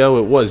 years ago,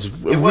 it was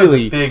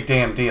really a big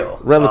damn deal,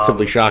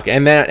 relatively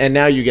shocking. And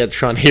now you get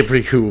Sean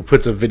Avery, who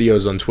puts up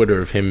videos on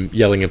Twitter of him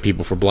yelling at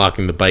people for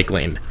blocking the bike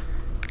lane.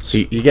 So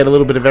you get a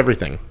little bit of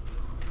everything.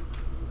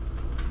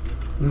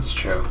 That's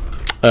true.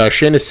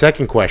 Shayna's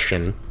second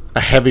question, a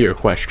heavier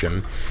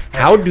question.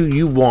 How do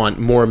you want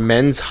more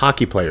men's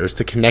hockey players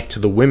to connect to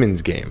the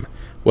women's game?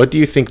 What do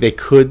you think they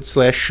could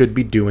 / should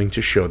be doing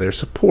to show their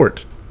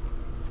support?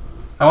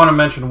 I want to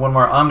mention one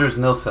more. Anders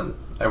Nilsson.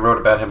 I wrote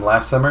about him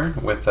last summer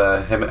with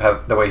him,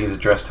 the way he's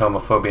addressed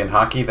homophobia in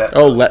hockey.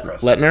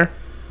 Lettner?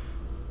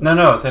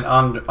 No, it's an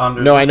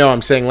Anders. No, I know.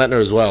 I'm saying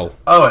Lettner as well.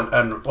 Oh,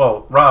 and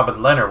Rob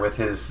and Leonard with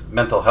his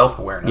mental health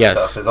awareness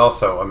stuff is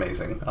also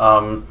amazing.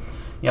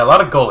 A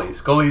lot of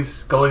goalies.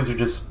 Goalies are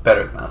just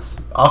better than us.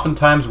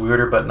 Oftentimes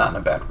weirder, but not in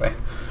a bad way.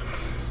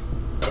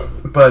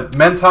 But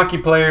men's hockey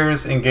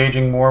players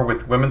engaging more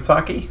with women's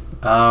hockey.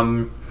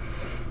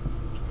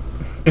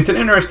 It's an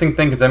interesting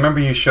thing because I remember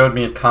you showed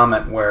me a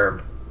comment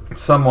where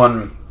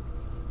someone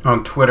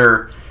on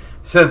Twitter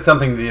said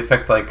something to the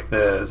effect like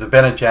the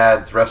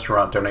Zibanejad's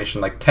restaurant donation,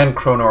 like 10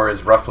 kronor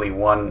is roughly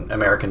 $1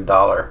 American.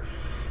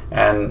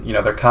 And,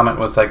 their comment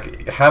was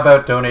like, how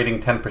about donating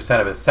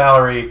 10% of his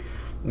salary,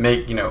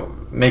 make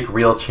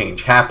real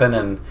change happen?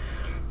 And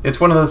it's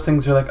one of those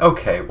things where you're like,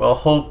 okay, well,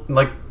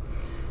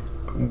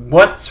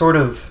 what sort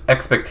of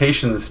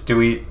expectations do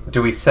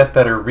we set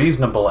that are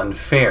reasonable and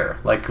fair?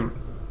 Like,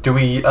 do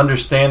we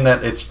understand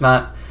that it's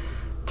not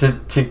to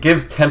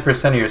give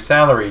 10% of your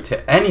salary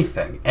to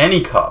anything,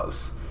 any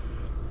cause,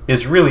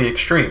 is really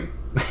extreme,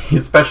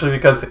 especially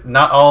because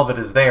not all of it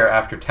is there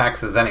after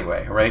taxes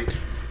anyway, right?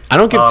 I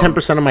don't give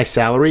 10% of my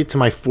salary to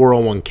my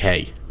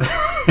 401k.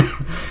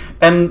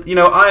 And,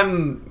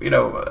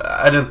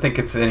 I don't think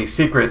it's any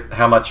secret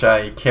how much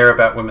I care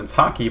about women's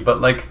hockey,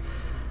 but,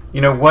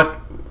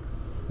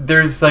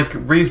 there's,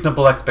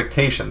 reasonable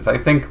expectations. I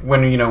think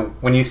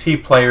when you see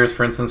players,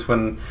 for instance,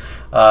 when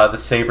the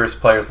Sabres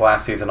players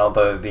last season,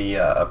 although the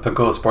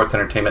Pagula Sports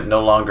Entertainment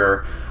no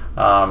longer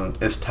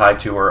is tied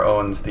to or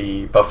owns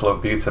the Buffalo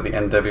Beauts of the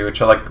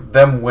NWHL,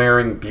 them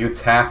wearing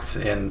Beauts hats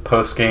in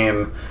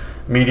post-game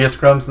media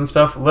scrums and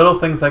stuff, little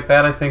things like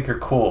that I think are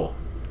cool.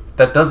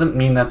 That doesn't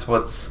mean there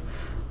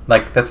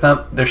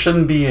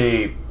shouldn't be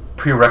a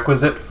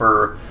prerequisite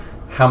for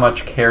how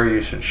much care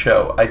you should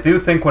show. I do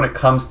think when it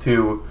comes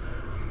to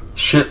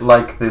shit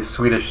like the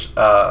Swedish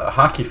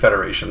Hockey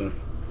Federation,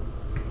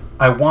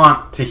 I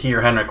want to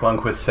hear Henrik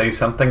Lundqvist say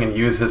something and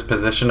use his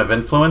position of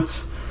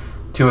influence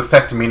to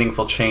affect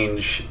meaningful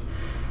change,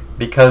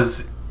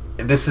 because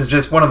this is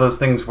just one of those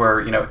things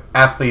where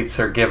athletes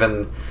are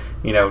given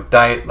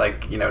diet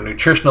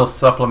nutritional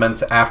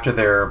supplements after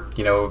their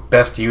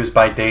best use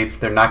by dates.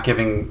 They're not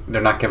given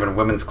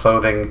women's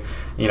clothing,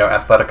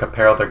 athletic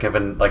apparel. They're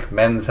given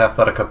men's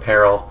athletic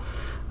apparel.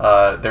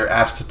 They're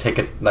asked to take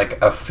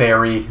a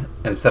ferry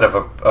instead of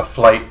a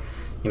flight,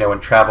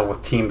 and travel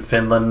with Team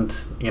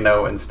Finland,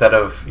 instead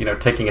of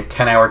taking a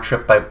 10-hour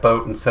trip by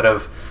boat instead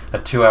of a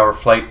 2-hour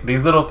flight.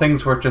 These little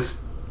things were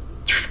just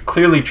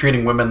clearly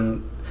treating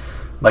women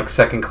like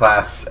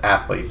second-class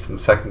athletes and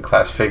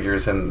second-class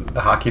figures in the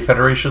Hockey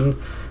Federation.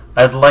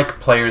 I'd like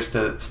players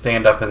to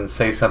stand up and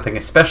say something,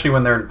 especially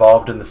when they're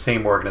involved in the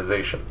same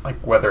organization,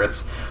 like whether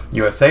it's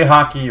USA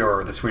Hockey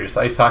or the Swedish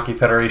Ice Hockey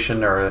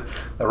Federation or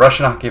the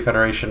Russian Hockey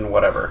Federation,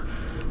 whatever.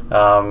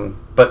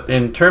 But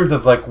in terms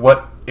of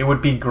what it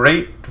would be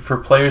great for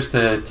players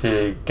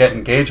to get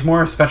engaged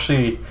more,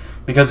 especially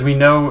because we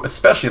know,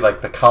 especially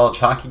the college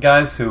hockey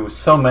guys, who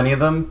so many of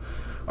them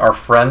are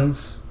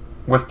friends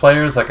with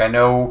players. I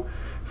know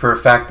for a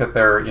fact that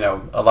there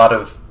are, a lot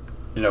of,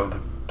 the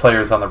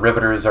players on the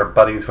Riveters are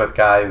buddies with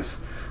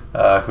guys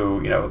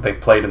who, they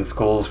played in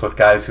schools with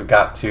guys who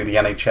got to the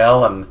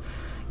NHL, and,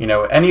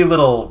 any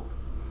little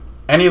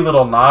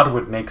nod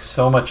would make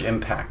so much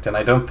impact, and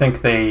I don't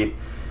think they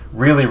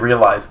really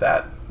realize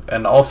that,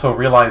 and also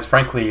realize,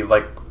 frankly,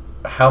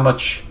 how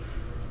much,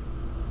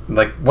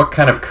 what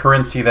kind of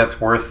currency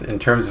that's worth in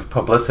terms of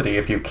publicity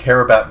if you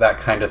care about that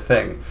kind of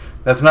thing.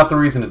 That's not the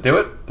reason to do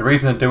it. The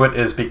reason to do it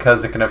is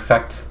because it can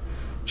affect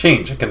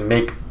change. It can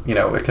make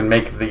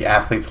the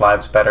athletes'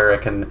 lives better.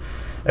 It can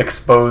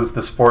expose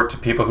the sport to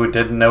people who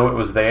didn't know it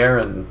was there,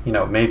 and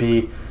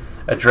maybe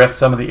address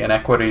some of the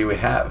inequity we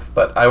have.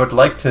 But I would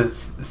like to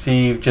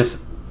see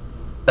just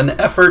an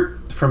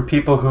effort from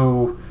people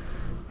who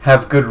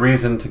have good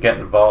reason to get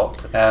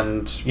involved.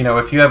 And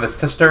if you have a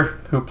sister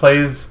who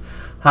plays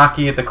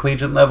hockey at the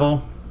collegiate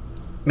level,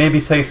 maybe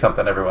say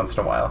something every once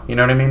in a while. You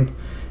know what I mean?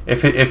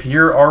 If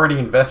you're already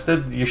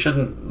invested, you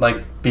shouldn't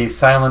be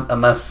silent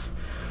unless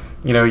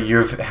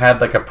you've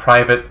had a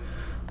private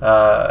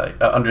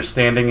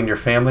understanding in your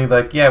family,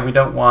 we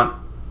don't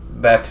want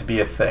that to be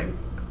a thing.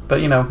 But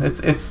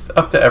it's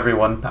up to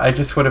everyone. I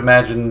just would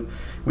imagine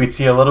we'd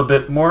see a little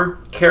bit more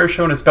care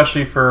shown,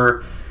 especially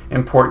for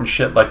important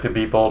shit like the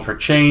Be Bold for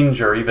Change,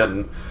 or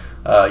even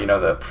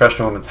the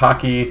Professional Women's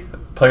Hockey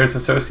Players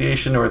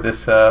Association, or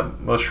this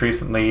most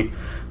recently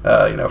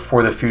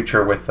For the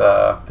Future with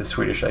the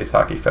Swedish Ice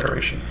Hockey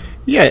Federation.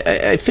 Yeah,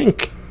 I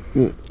think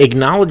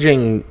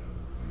acknowledging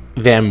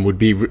them would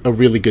be a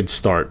really good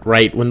start,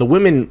 right? When the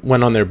women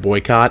went on their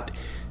boycott,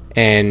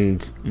 and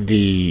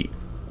the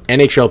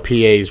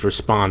NHLPA's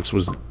response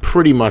was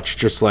pretty much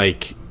just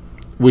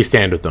we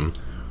stand with them.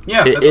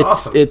 Yeah,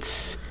 that's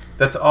awesome.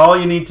 That's all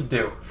you need to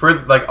do.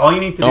 All you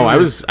need to do. I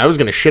was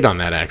going to shit on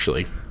that,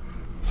 actually.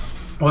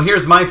 Well,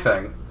 here's my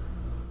thing.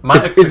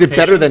 Is it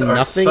better than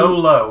nothing? So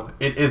low.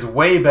 It is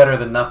way better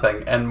than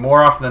nothing, and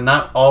more often than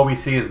not, all we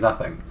see is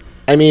nothing.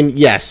 I mean,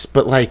 yes,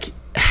 but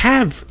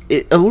have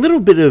a little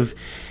bit of.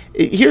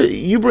 Here,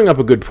 you bring up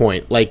a good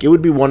point. It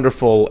would be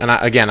wonderful, and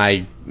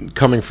I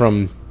coming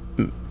from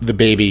the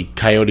baby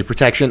coyote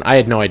protection. I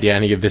had no idea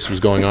any of this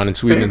was going on in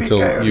Sweden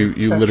until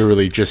you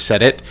literally just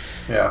said it.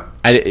 Yeah.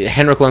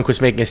 Henrik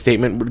Lundqvist making a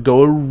statement would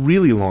go a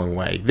really long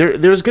way.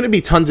 There's going to be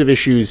tons of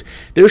issues.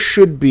 There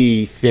should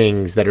be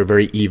things that are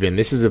very even.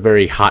 This is a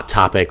very hot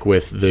topic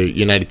with the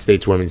United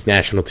States women's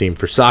national team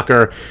for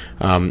soccer,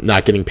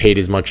 not getting paid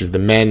as much as the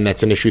men.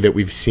 That's an issue that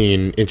we've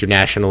seen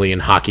internationally in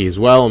hockey as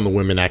well, and the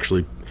women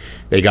actually,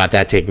 they got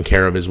that taken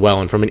care of as well.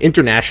 And from an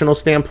international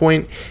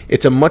standpoint,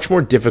 it's a much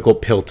more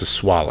difficult pill to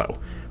swallow,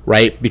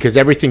 right? Because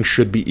everything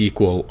should be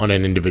equal on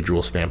an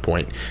individual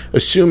standpoint.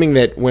 Assuming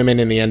that women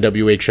in the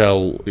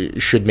NWHL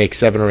should make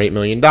 $7 or $8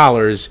 million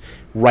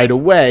right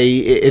away,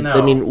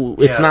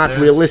 it's not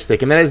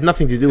realistic. And that has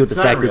nothing to do with the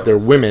fact that they're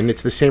women.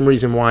 It's the same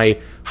reason why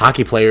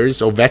hockey players,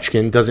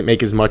 Ovechkin, doesn't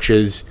make as much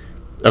as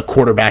a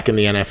quarterback in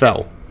the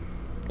NFL.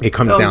 It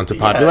comes down to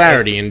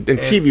popularity and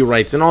TV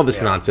rights and all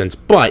this nonsense.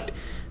 But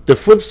the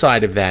flip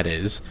side of that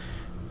is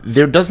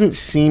there doesn't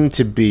seem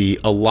to be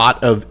a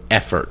lot of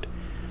effort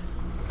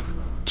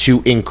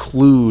to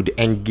include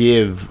and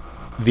give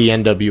the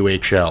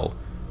NWHL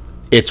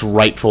its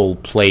rightful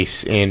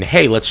place in,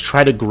 hey, let's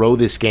try to grow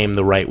this game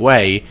the right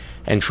way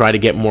and try to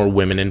get more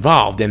women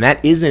involved. And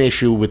that is an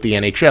issue with the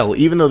NHL,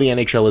 even though the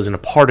NHL isn't a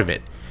part of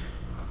it.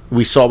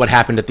 We saw what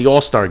happened at the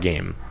All-Star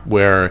game,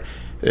 where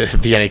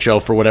the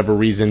NHL, for whatever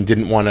reason,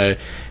 didn't want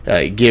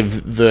to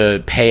give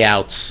the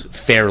payouts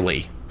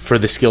fairly for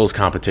the skills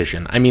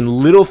competition. I mean,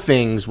 little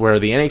things where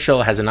the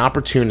NHL has an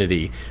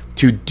opportunity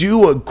to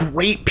do a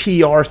great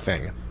PR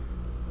thing.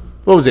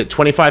 What was it,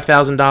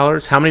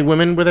 $25,000? How many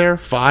women were there?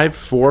 5?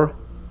 4?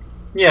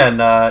 Yeah, and,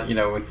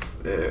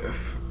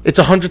 it's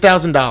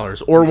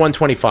 $100,000 or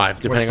 $125,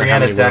 depending on how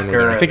many women were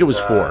there. I think it was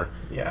 4.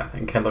 Yeah,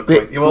 and Kendall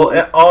Coyne.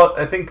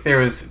 I think there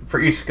was, for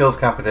each skills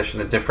competition,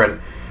 a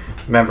different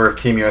member of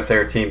Team USA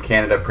or Team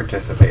Canada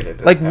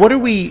participated. Like, what are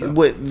we... So.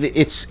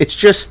 It's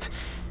just...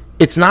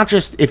 It's not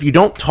just, if you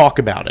don't talk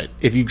about it,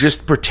 if you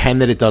just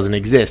pretend that it doesn't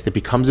exist, it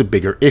becomes a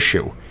bigger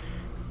issue.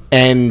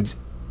 And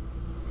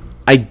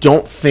I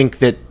don't think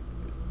that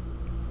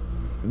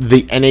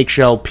the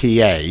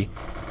NHLPA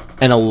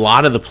and a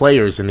lot of the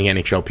players in the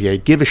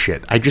NHLPA give a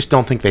shit. I just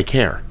don't think they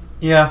care.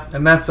 Yeah,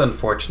 and that's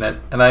unfortunate.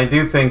 And I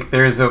do think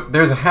there's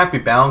a happy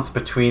balance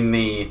between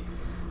the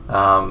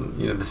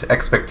this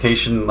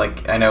expectation.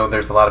 Like, I know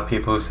there's a lot of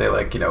people who say,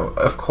 like,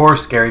 of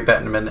course Gary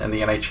Bettman and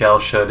the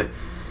NHL should,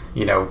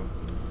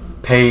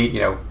 pay,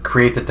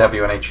 create the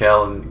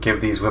WNHL and give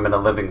these women a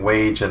living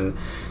wage and,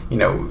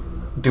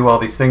 do all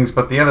these things.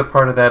 But the other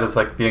part of that is,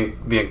 like, the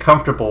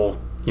uncomfortable,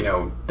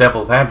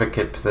 devil's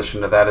advocate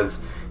position of that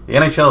is the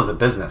NHL is a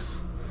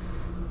business.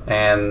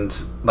 And,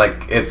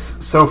 like, it's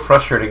so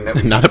frustrating that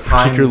we not a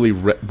particularly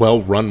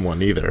well-run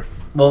one either.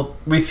 Well,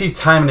 we see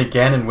time and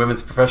again in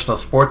women's professional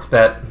sports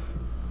that,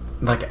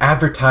 like,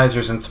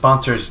 advertisers and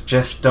sponsors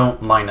just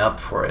don't line up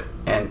for it.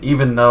 And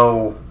even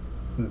though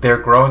they're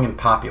growing in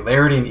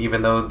popularity, and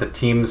even though the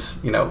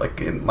teams, like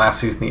in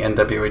last season, the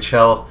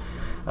NWHL,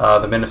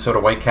 the Minnesota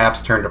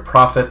Whitecaps turned a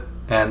profit,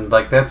 and,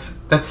 like, that's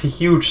a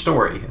huge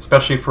story,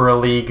 especially for a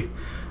league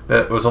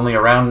that was only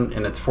around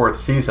in its 4th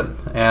season.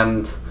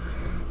 And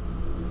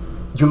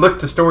you look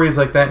to stories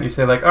like that and you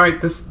say, like, all right,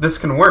 this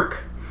can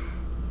work.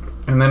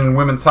 And then in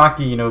women's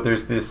hockey,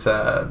 there's this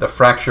the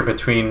fracture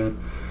between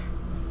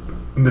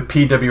the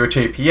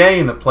PWHAPA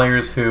and the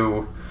players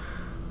who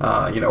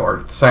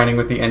are signing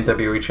with the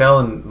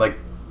NWHL, and, like,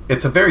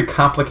 it's a very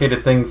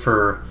complicated thing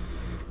for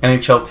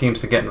NHL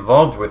teams to get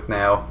involved with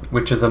now,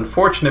 which is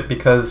unfortunate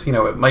because,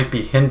 it might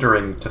be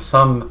hindering to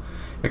some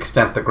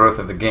extent the growth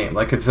of the game.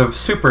 Like, it's a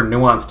super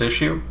nuanced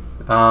issue,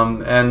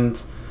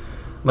 and,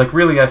 like,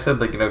 really, I said,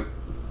 like, the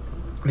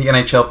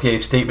NHLPA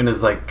statement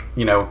is, like,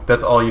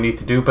 that's all you need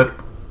to do, but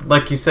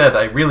like you said,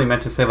 I really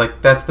meant to say,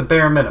 like, that's the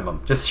bare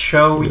minimum. Just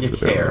show you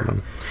care.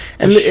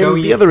 And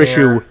the other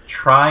issue,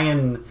 try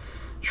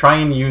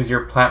and use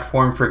your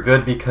platform for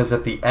good, because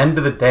at the end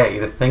of the day,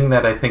 the thing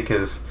that I think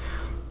is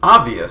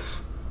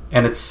obvious,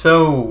 and it's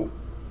so,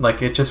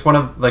 like, it just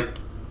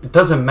it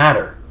doesn't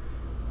matter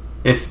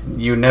if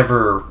you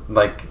never,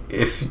 like,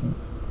 if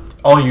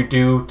all you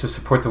do to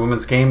support the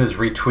women's game is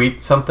retweet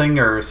something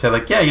or say,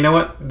 like, yeah, you know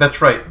what, that's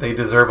right, they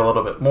deserve a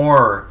little bit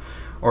more,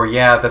 or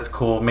yeah, that's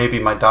cool, maybe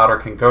my daughter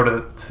can go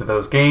to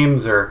those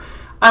games, or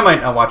I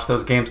might not watch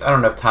those games, I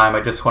don't have time,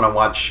 I just want to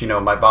watch,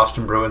 my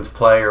Boston Bruins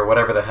play, or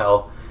whatever the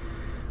hell.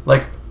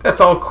 Like,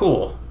 that's all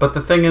cool. But the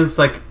thing is,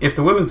 like, if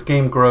the women's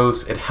game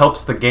grows, it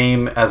helps the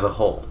game as a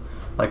whole.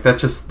 Like,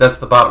 that's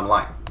the bottom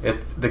line.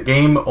 The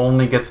game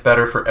only gets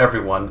better for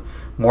everyone.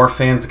 More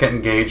fans get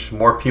engaged,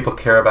 more people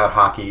care about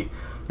hockey.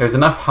 There's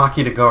enough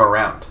hockey to go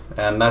around.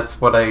 And that's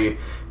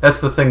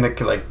the thing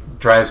that, like,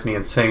 drives me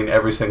insane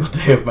every single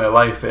day of my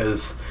life,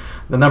 is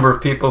the number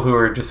of people who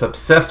are just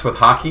obsessed with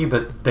hockey,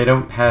 but they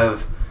don't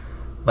have,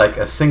 like,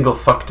 a single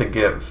fuck to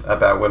give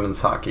about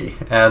women's hockey.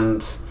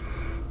 And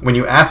when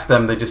you ask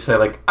them, they just say,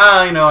 like,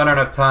 I don't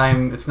have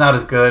time, it's not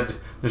as good,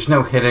 there's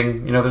no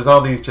hitting, there's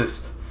all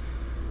these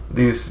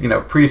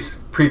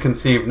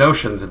preconceived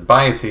notions and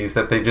biases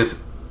that they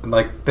just,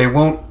 like, they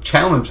won't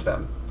challenge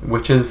them.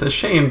 which is a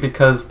shame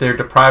because they're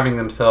depriving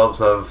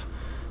themselves of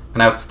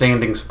an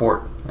outstanding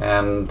sport.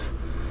 And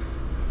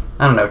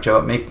I don't know,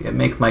 Joe. It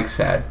make Mike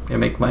sad. It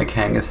make Mike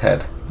hang his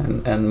head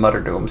and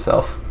mutter to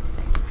himself.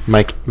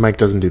 Mike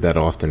doesn't do that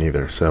often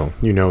either, so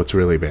it's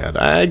really bad.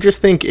 I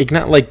just think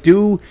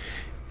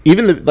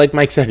like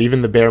Mike said,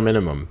 even the bare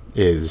minimum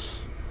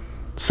is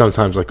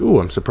sometimes like, ooh,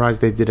 I'm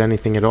surprised they did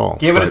anything at all.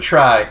 Give it a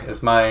try.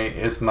 Is my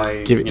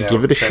give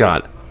it a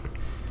shot.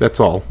 That's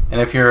all. And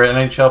if you're an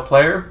NHL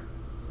player,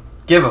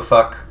 give a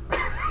fuck.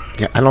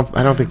 Yeah, I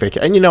don't think they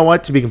can. And you know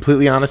what? To be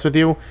completely honest with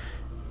you,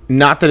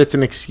 not that it's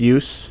an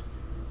excuse.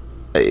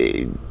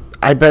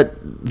 I bet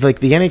like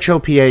the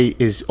NHLPA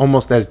is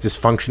almost as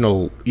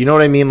dysfunctional. You know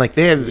what I mean? Like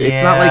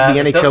it's not like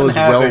the NHL is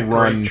well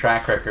run.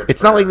 Track record.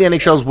 It's not like the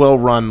NHL is well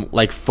run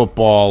like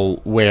football,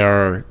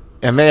 where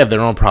and they have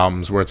their own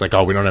problems where it's like,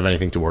 oh, we don't have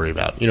anything to worry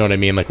about. You know what I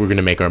mean? Like we're going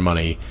to make our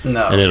money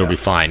and it'll be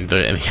fine.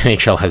 The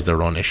NHL has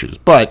their own issues,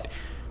 but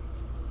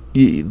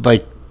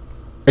like,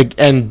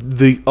 and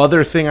the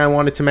other thing I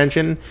wanted to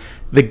mention,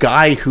 the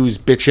guy who's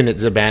bitching at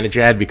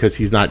Zibanejad because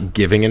he's not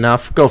giving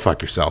enough, go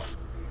fuck yourself.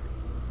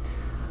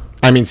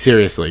 I mean,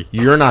 seriously,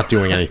 you're not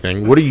doing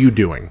anything. What are you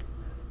doing?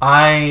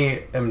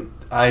 I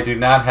do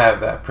not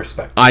have that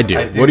perspective. I do.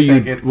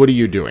 What are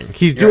you doing?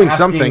 He's doing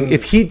something.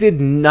 If he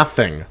did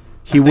nothing,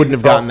 he wouldn't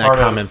have gotten that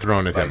comment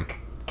thrown at him.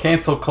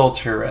 Cancel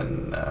culture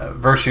and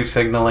virtue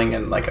signaling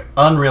and like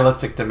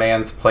unrealistic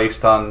demands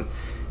placed on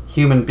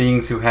human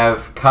beings who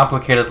have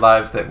complicated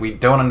lives that we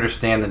don't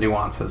understand the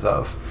nuances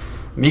of.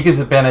 Mika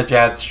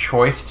Zibanejad's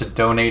choice to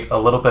donate a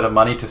little bit of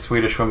money to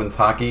Swedish women's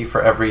hockey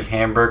for every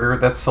hamburger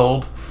that's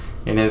sold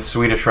in his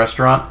Swedish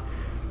restaurant,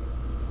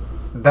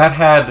 that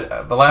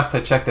had, the last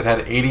I checked, it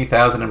had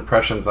 80,000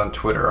 impressions on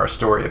Twitter, our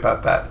story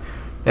about that.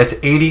 That's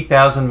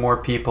 80,000 more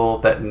people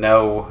that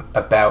know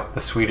about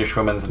the Swedish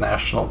women's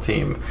national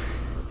team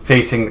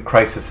facing the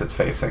crisis it's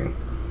facing.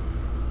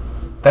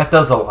 That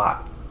does a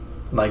lot.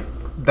 Like,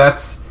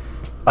 that's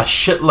a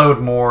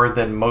shitload more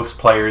than most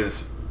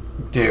players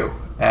do.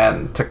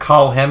 And to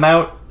call him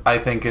out, I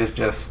think is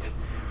just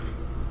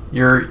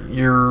your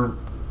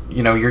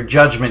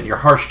judgment, your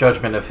harsh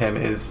judgment of him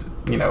is,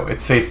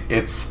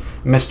 it's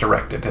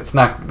misdirected.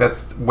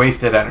 That's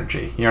wasted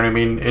energy. You know what I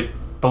mean? It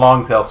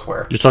belongs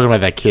elsewhere. You're talking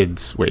about that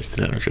kid's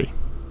wasted energy.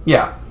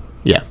 Yeah.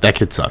 Yeah, that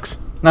kid sucks.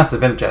 Not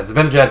Zibanejad.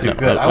 Zibanejad do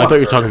good. I thought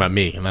you were talking about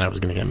me, and then I was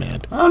going to get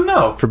mad. Oh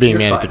no, for being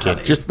mad at the kid.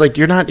 Honey. Just like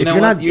you're not.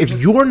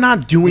 If you're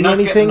not doing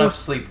anything, enough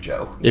sleep,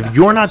 Joe. If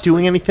you're not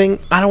doing anything,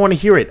 I don't want to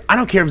hear it. I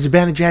don't care if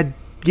Zibanejad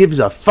gives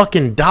a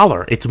fucking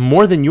 $1. It's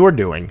more than you're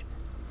doing.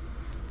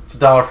 It's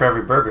 $1 for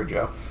every burger,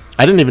 Joe.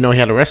 I didn't even know he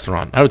had a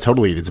restaurant. I would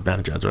totally eat at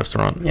Zibanejad's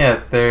restaurant.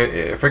 Yeah,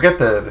 forget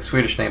the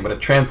Swedish name, but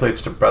it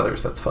translates to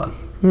brothers. That's fun.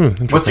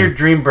 What's your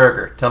dream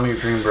burger? Tell me your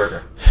dream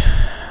burger.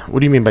 What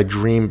do you mean by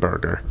dream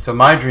burger? So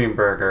my dream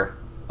burger,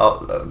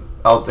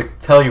 I'll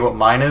tell you what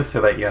mine is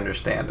so that you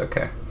understand.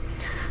 Okay.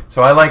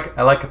 So I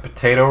like a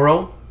potato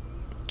roll.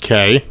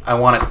 Okay. I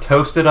want it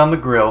toasted on the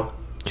grill.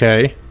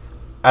 Okay.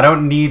 I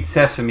don't need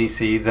sesame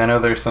seeds. I know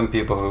there's some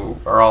people who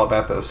are all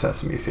about those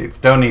sesame seeds.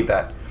 Don't need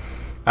that.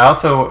 I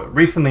also,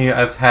 recently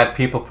I've had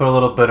people put a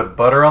little bit of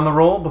butter on the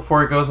roll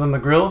before it goes on the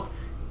grill.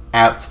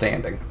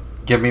 Outstanding.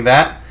 Give me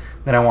that.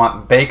 Then I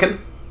want bacon.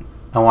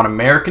 I want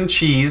American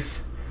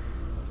cheese.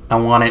 I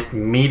want it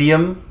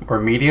medium or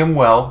medium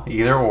well,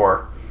 either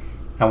or.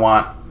 I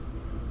want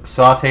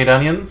sauteed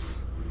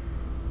onions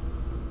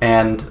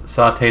and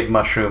sauteed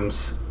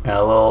mushrooms and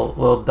a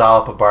little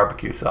dollop of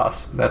barbecue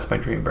sauce. That's my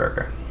dream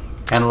burger.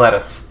 And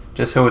lettuce,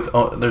 just so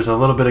there's a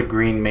little bit of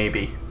green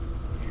maybe.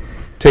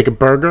 Take a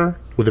burger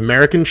with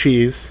American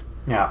cheese,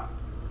 yeah,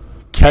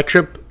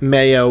 ketchup,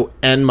 mayo,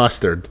 and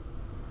mustard.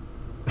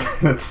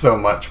 That's so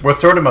much. What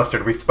sort of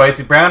mustard? Are we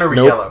spicy brown or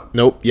yellow?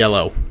 Nope,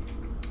 yellow.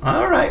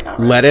 All right.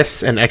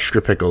 Lettuce and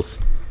extra pickles.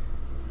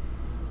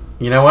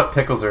 You know what?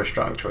 Pickles are a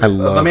strong choice.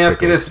 Let me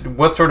ask you this.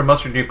 What sort of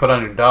mustard do you put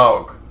on your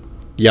dog?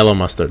 Yellow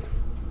mustard.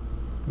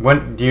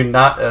 When do you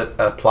not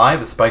apply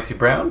the spicy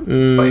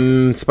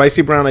brown?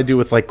 Spicy brown I do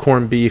with like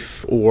corned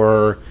beef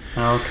or...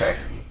 Okay.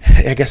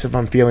 I guess if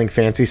I'm feeling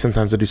fancy,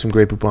 sometimes I do some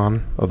Grey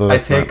Poupon. Although I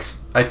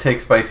take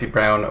spicy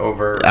brown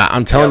over.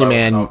 I'm telling you,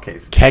 man.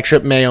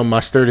 Ketchup, mayo,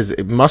 mustard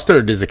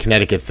is a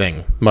Connecticut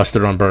thing.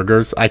 Mustard on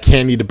burgers. I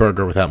can't eat a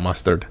burger without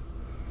mustard.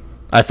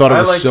 I thought it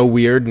was so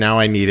weird. Now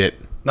I need it.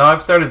 No,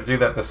 I've started to do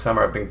that this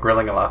summer. I've been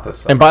grilling a lot this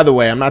summer. And by the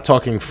way, I'm not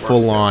talking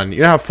full on.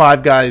 You know how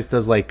Five Guys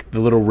does like the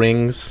little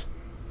rings?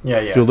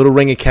 Yeah. Do a little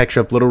ring of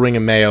ketchup, little ring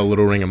of mayo,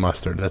 little ring of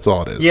mustard. That's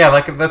all it is. Yeah,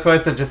 that's why I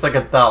said just like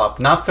a dollop.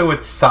 Not so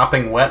it's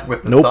sopping wet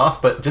with the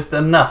sauce, but just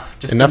enough.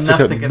 Just enough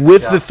to get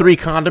with the 3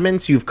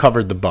 condiments, you've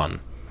covered the bun.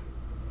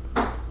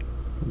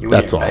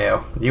 That's all.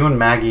 Mayo. You and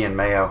Maggie and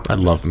mayo. I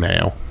love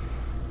mayo.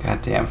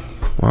 God damn.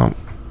 Well,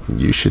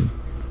 you should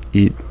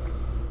eat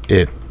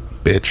it,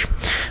 bitch.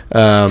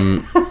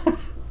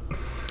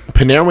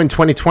 Panarin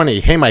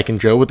 2020. Hey, Mike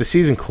and Joe. With the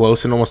season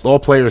close and almost all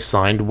players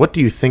signed, what do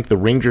you think the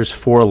Rangers'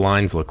 4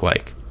 lines look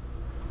like?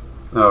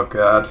 Oh,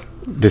 God.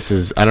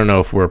 I don't know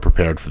if we're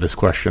prepared for this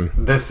question.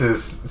 This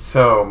is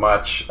so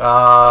much.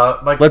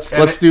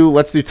 Let's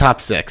do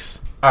top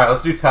 6. All right,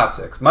 let's do top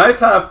 6. My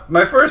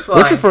first line.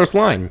 What's your first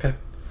line?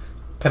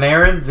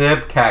 Panarin,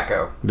 Zib,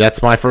 Kakko.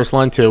 That's my first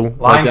line too. Line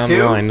right down 2,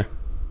 the line.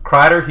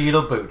 Kreider,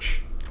 Hedel,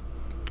 Booch.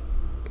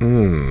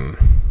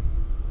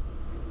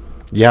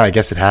 Yeah, I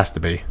guess it has to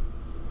be.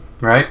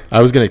 Right?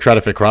 I was going to try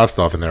to fit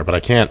Kravtsov in there, but I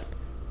can't.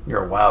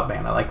 You're a wild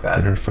man. I like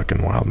that. You're a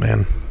fucking wild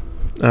man.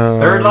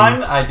 Third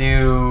line, I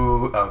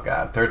do... Oh,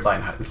 God. Third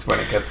line is when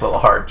it gets a little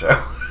hard,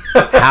 Joe.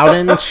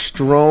 Howden,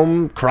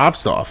 Strome,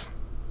 Kravtsov.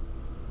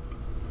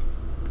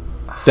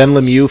 Then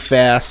Lemieux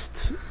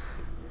fast.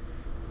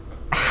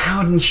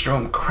 Howden,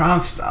 Strome,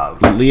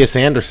 Kravtsov. Elias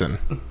Anderson.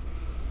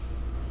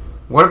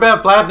 What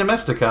about Vlad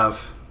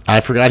Nemestikov?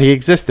 I forgot he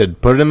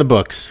existed. Put it in the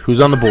books. Who's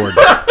on the board?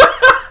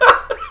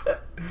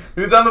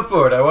 Who's on the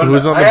board?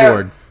 Who's on the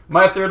board?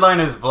 My third line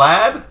is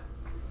Vlad,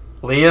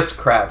 Elias,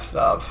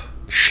 Kravtsov.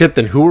 Shit,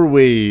 then who are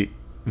we?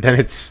 Then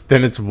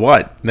it's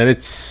what? Then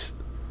it's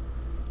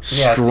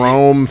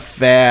Strome,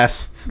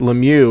 fast,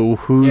 Lemieux.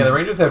 Who's... Yeah, the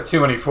Rangers have too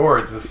many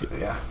forwards.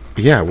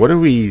 Yeah, what are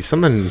we...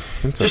 Something...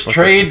 Just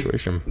trade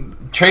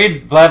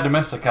Vlad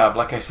Nemestikov,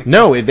 like I said.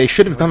 No, they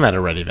should have done that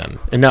already then.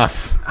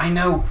 Enough. I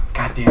know.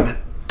 God damn it.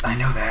 I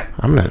know that.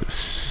 I'm going to...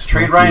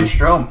 Trade Ryan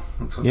Strome.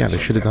 Yeah, they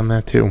should have done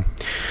that too.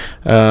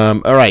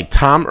 All right,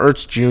 Tom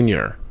Ertz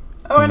Jr.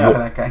 Oh, I know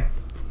that guy.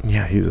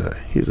 Yeah, he's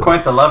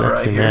quite the lover,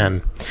 sexy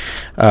man.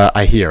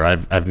 I hear.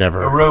 I've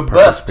never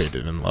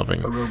participated in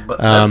loving.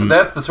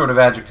 That's the sort of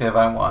adjective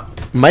I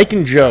want. Mike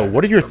and Joe,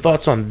 what are your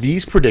thoughts on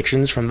these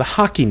predictions from the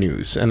Hockey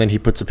News? And then he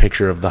puts a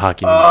picture of the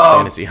Hockey News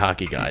Fantasy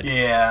Hockey Guide.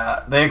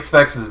 Yeah, they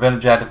expect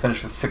Zibanejad to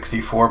finish with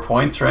 64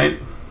 points, right?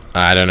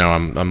 I don't know.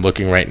 I'm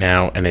looking right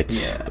now, and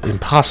it's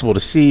impossible to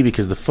see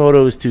because the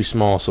photo is too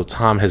small. So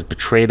Tom has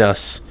betrayed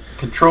us.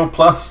 Control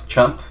plus,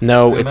 chump.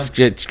 No, it's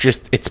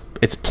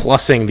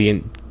plussing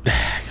the.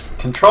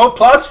 Control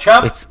plus,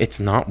 chump. It's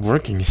not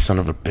working, you son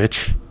of a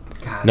bitch.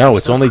 God, no,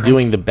 it's only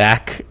doing the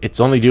back.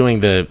 It's only doing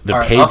the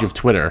page of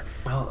Twitter.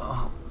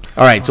 Well,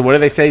 all right. So what do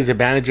they say?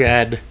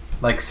 Zibanejad.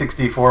 Like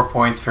 64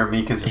 points for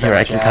Mika Zibanejad. Here,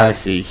 I can kind of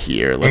see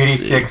here.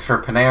 Let's 86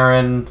 for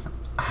Panarin.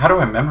 How do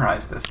I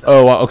memorize this?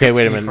 Oh, okay.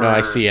 Wait a minute. No,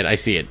 I see it.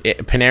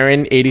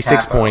 Panarin,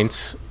 86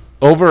 points.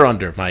 Over or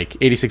under, Mike?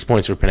 86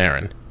 points for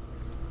Panarin.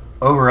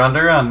 Over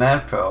under on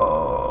that?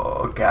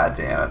 Oh, god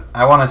damn it!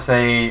 I want to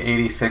say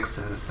 86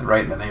 is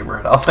right in the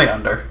neighborhood. I'll say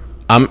under.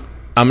 I'm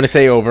gonna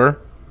say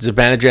over.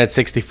 Zibanejad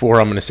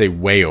 64. I'm gonna say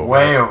way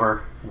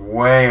over.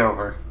 Way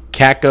over.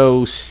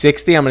 Kakko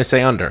 60. I'm gonna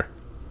say under.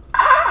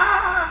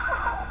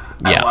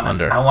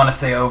 Under. I want to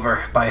say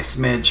over by a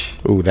smidge.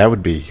 Ooh, that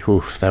would be.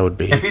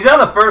 If he's on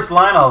the first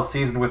line all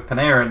season with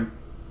Panarin,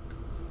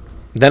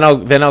 then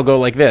I'll go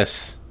like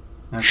this.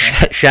 Okay.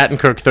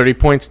 Shattenkirk 30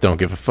 points. Don't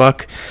give a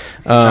fuck.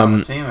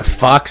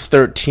 Fox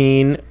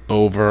 13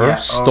 over. Yeah,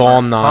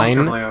 Stahl 9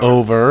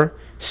 over.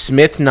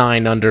 Smith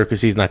 9 under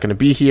because he's not going to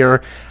be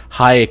here.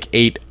 Hayek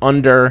 8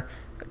 under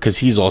because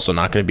he's also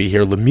not going to be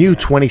here. Lemieux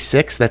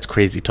 26. That's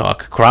crazy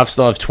talk.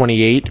 Kravtsov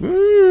 28.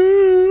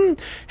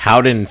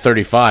 Howden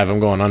 35. I'm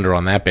going under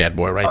on that bad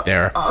boy right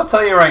there. I'll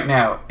tell you right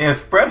now,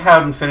 if Brett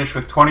Howden finished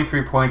with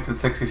 23 points in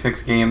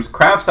 66 games,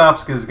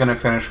 Kravtsov is going to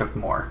finish with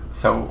more.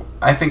 So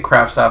I think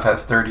Kravtsov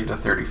has 30 to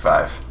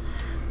 35,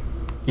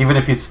 even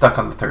if he's stuck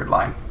on the third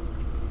line.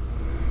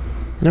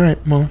 All right,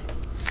 well.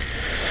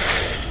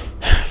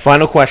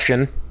 Final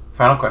question.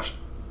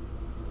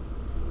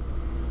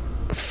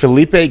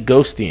 Felipe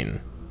Ghostin.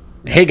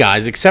 Hey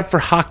guys, except for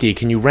hockey,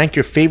 can you rank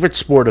your favorite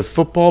sport of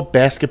football,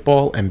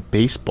 basketball, and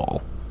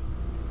baseball?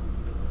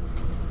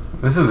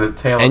 This is a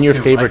tale of and your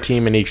two favorite Mikes.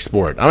 team in each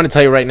sport. I'm going to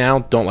tell you right now,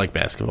 don't like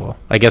basketball.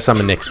 I guess I'm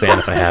a Knicks fan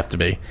if I have to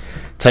be.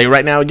 Tell you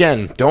right now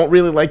again, don't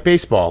really like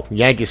baseball.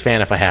 Yankees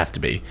fan if I have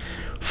to be.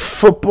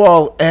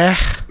 Football,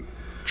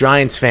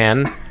 Giants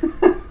fan.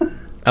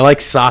 I like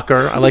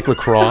soccer. I like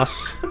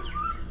lacrosse.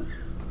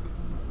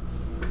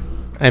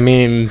 I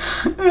mean,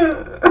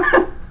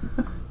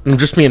 I'm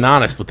just being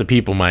honest with the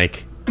people,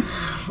 Mike.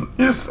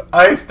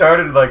 I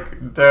started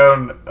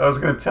I was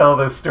going to tell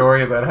this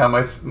story about how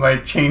my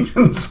change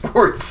in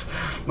sports,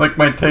 like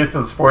my taste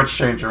in sports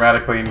changed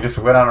dramatically, and just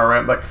went on a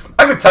rant. Like,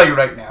 I'm going to tell you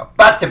right now.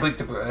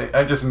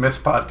 I just miss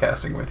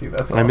podcasting with you.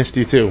 That's all. I missed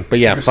you too. But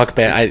yeah,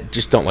 I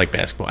just don't like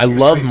basketball. I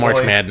love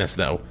March Madness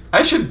though.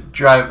 I should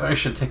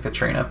take the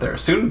train up there.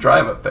 Soon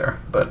drive up there.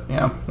 But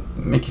yeah,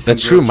 make you some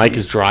That's true. cheese. Mike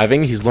is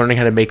driving. He's learning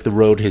how to make the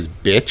road his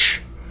bitch.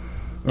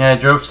 Yeah, I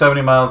drove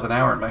 70 miles an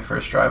hour in my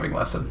first driving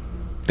lesson.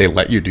 They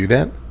let you do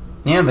that?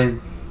 Yeah,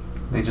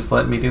 they just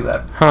let me do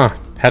that. Huh.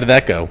 How did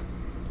that go?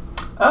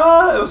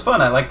 It was fun.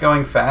 I like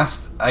going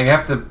fast. I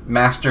have to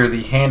master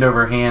the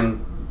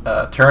hand-over-hand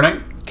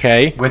turning.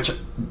 Okay. Which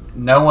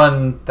no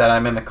one that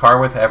I'm in the car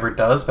with ever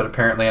does, but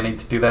apparently I need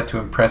to do that to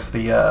impress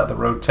the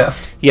road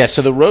test. Yeah,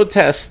 so the road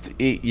test,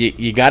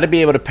 you got to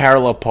be able to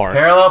parallel park.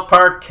 Parallel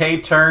park,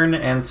 K-turn,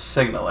 and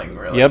signaling,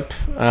 really. Yep.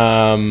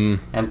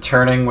 And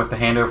turning with the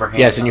hand-over-hand.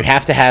 Yes, and you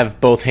have to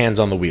have both hands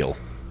on the wheel.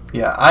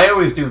 Yeah, I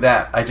always do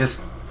that.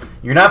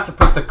 You're not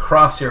supposed to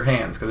cross your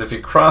hands, because if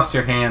you cross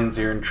your hands,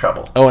 you're in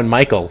trouble. Oh, and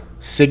Michael,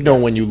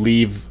 signal when you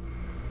leave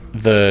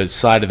the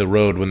side of the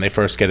road when they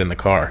first get in the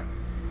car.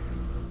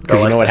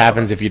 Because you know what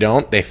happens if you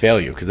don't? They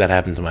fail you, because that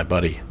happened to my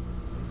buddy.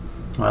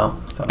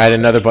 Well, I had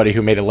another buddy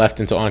who made a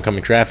left into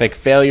oncoming traffic.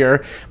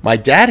 Failure. My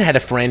dad had a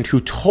friend who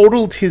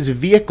totaled his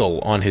vehicle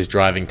on his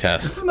driving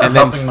test and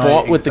then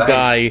fought with the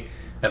guy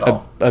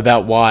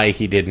about why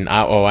he didn't.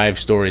 I have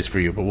stories for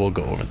you, but we'll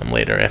go over them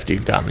later after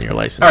you've gotten your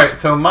license. All right,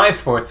 so my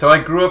sports. So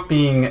I grew up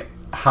being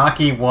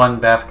hockey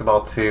 1,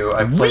 basketball 2.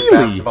 I played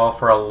basketball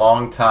for a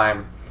long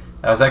time.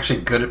 I was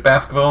actually good at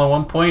basketball at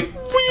one point.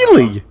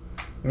 Really?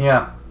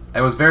 Yeah.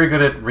 I was very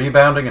good at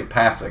rebounding and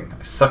passing.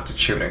 I sucked at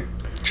shooting.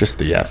 Just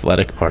the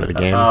athletic part of the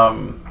game.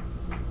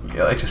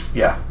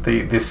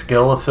 The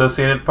skill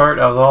associated part.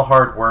 I was all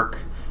hard work,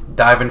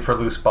 diving for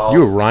loose balls.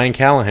 You were Ryan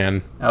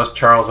Callahan. I was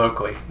Charles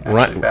Oakley.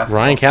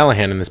 Ryan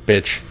Callahan in this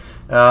bitch.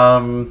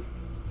 Wasn't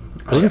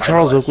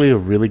Charles Oakley a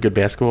really good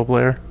basketball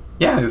player?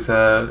 Yeah, he was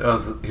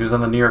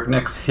on the New York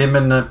Knicks. Him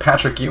and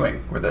Patrick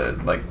Ewing were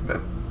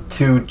the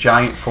two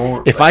giant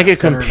forward. If I could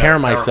compare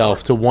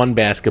myself to one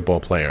basketball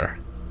player,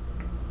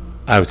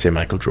 I would say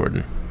Michael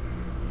Jordan.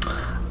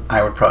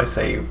 I would probably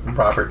say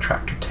Robert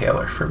Tractor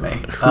Taylor for me.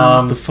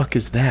 Who the fuck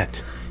is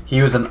that?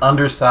 He was an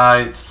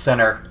undersized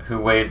center who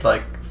weighed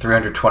like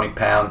 320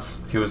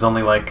 pounds. He was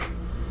only like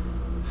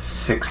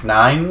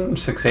 6'9",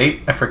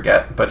 6'8", I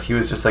forget, but he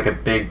was just like a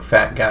big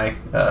fat guy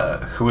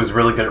who was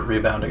really good at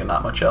rebounding and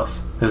not much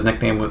else. His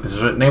name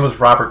was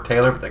Robert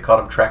Taylor, but they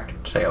called him Tractor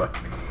Taylor.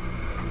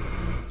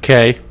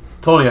 Okay.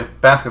 Told you,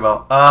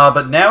 basketball.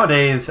 But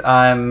nowadays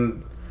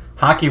I'm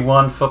hockey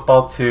 1,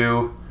 football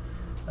 2.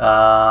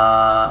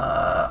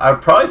 I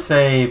would probably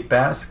say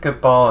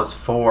basketball is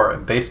 4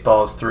 and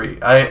baseball is 3.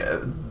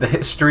 The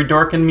history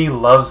dork in me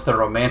loves the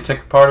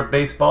romantic part of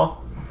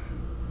baseball.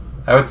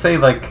 I would say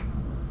like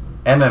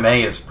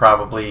MMA is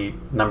probably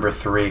number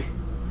 3.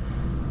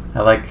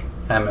 I like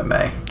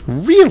MMA.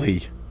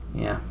 Really?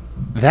 Yeah.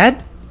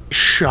 That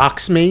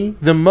shocks me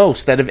the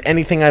most out of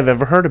anything I've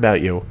ever heard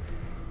about you.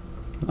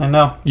 I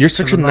know. You're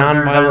such a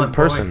non-violent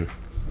person. Boy.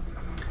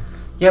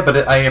 Yeah,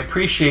 but I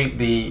appreciate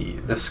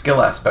the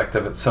skill aspect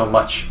of it so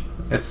much.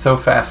 It's so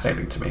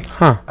fascinating to me.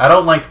 Huh. I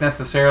don't like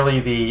necessarily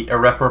the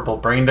irreparable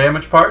brain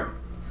damage part.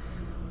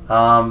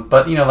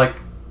 But, like,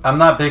 I'm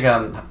not big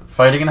on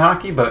fighting in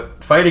hockey,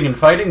 but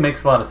fighting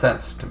makes a lot of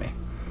sense to me.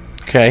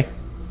 Okay.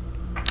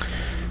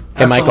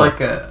 Hey, Michael.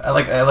 I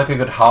like a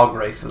good hog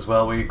race as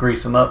well, where you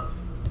grease them up.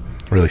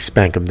 Really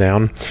spank them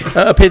down.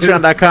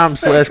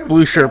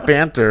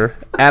 Patreon.com/BlueShirtBanter.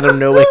 Adam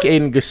Nowick,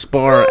 Aiden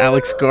Gaspar,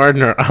 Alex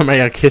Gardner,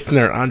 Amaya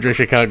Kistner, Andre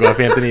Chicago,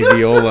 Anthony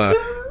Viola,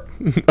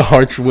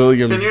 Arch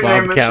Williams, Can you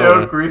Bob name the Calla.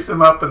 show Grease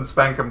Them Up and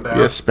Spank Them Down?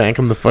 Yeah, spank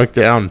them the fuck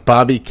down.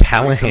 Bobby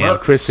Callahan,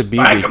 Chris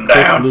Habibi, Spank them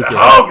Chris down Lucas, to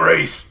hog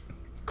race.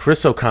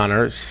 Chris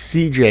O'Connor,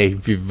 CJ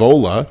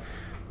Vivola,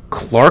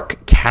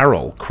 Clark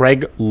Carroll,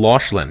 Craig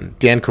Laughlin,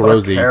 Dan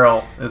Carosi,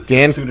 Carroll is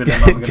the pseudonym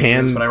I'm going to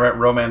use when I write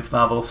romance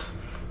novels.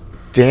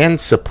 Dan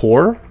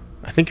Sapor?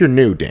 I think you're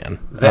new, Dan.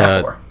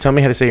 Zapor. Tell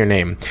me how to say your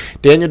name.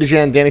 Daniel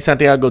Dejan, Danny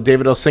Santiago,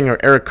 David L. Singer,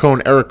 Eric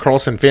Cohn, Eric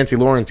Carlson, Fancy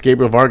Lawrence,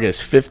 Gabriel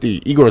Vargas,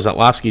 50, Igor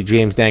Zatlowski,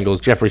 James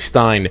Dangles, Jeffrey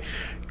Stein,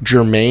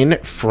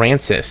 Jermaine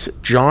Francis,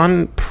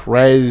 John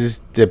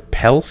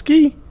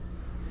Prespelsky?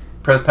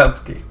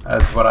 Prespelsky,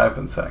 that's what I've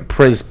been saying.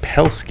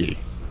 Prespelsky.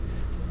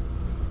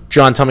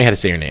 John, tell me how to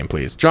say your name,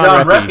 please.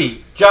 John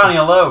Reppy, Johnny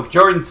Allo,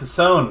 Jordan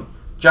Sassone,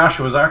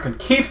 Joshua Zarkin,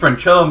 Keith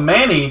Francello,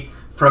 Manny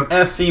from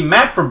SC,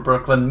 Matt from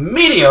Brooklyn,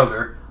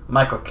 Mediocre,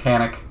 Michael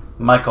Kanik,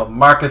 Michael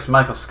Marcus,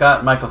 Michael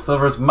Scott, Michael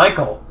Silvers,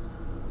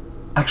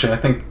 actually I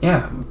think,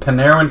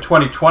 Panarin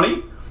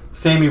 2020,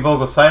 Sammy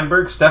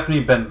Vogel-Seidenberg,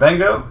 Stephanie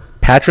Benvengo,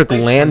 Patrick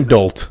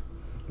Landolt.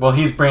 Well,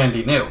 he's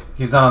brandy new.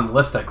 He's not on the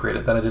list I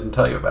created that I didn't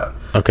tell you about.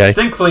 Okay.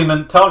 Stink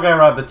Fleeman, Tall Guy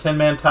Rob the Tin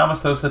Man,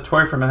 Thomas Sosa,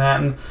 Tori from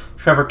Manhattan,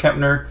 Trevor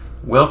Kempner,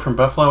 Will from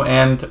Buffalo,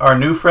 and our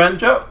new friend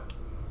Joe.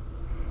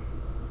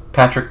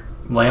 Patrick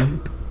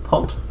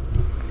Lamholt.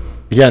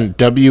 Again,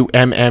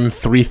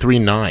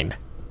 WMM339.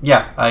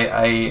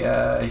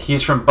 Yeah,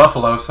 he's from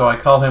Buffalo, so I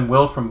call him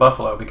Will from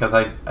Buffalo because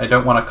I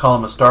don't want to call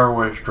him a Star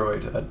Wars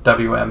droid, a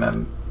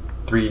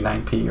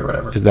WMM39P or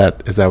whatever. Is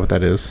that what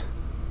that is?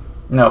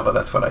 No, but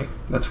that's what I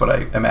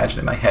imagine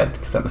in my head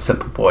because I'm a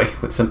simple boy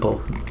with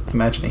simple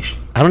imagination.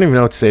 I don't even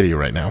know what to say to you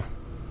right now.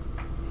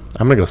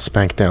 I'm gonna go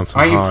spank down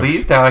some hogs. Are you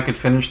pleased how I could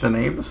finish the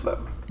names though?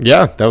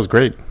 Yeah, that was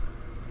great.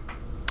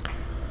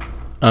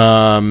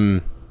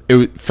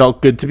 It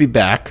felt good to be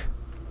back.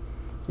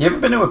 You ever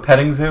been to a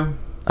petting zoo?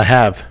 I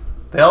have.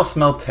 They all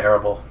smell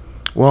terrible.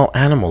 Well,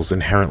 animals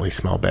inherently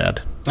smell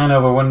bad. I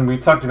know, but when we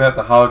talked about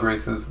the hog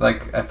races,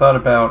 like I thought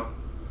about,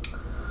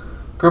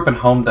 grew up in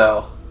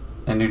Homedale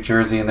in New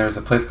Jersey, and there's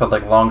a place called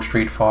like Long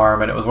Street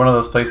Farm, and it was one of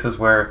those places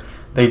where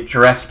they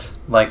dressed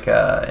like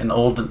in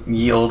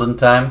olden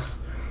times,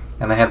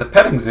 and they had the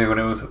petting zoo, and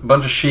it was a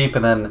bunch of sheep,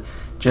 and then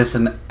just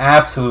an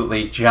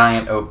absolutely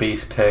giant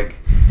obese pig.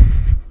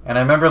 And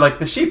I remember like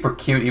the sheep were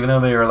cute, even though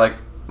they were like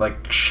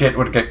shit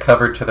would get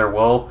covered to their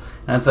wool,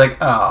 and it's like,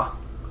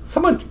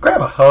 someone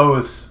grab a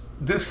hose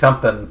do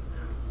something.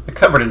 They're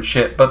covered in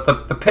shit, but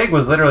the pig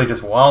was literally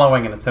just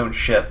wallowing in its own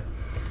shit.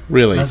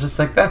 Really? And I was just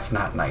like, that's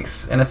not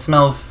nice, and it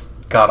smells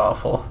god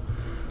awful.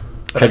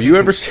 Have you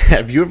ever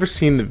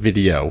seen the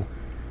video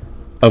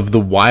of the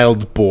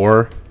wild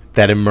boar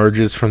that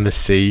emerges from the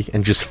sea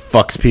and just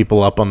fucks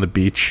people up on the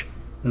beach?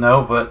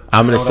 No, but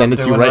I'm going to send it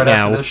to you right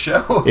now. It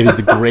is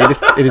the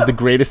greatest. It is the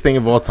greatest thing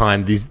of all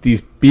time. These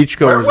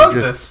beachgoers are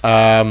just.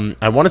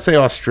 I want to say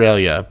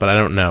Australia, but I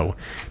don't know.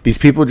 These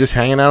people are just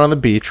hanging out on the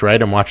beach,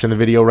 right? I'm watching the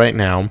video right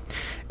now,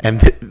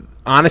 and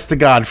honest to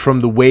God,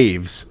 from the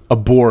waves, a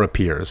boar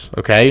appears.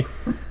 Okay,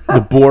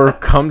 the boar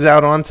comes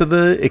out onto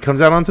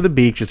the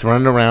beach. It's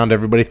running around.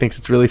 Everybody thinks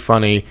it's really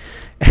funny,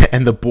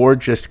 and the boar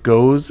just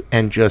goes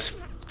and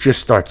just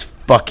starts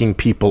fucking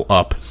people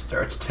up.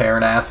 Starts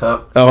tearing ass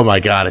up. Oh my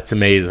God, it's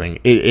amazing.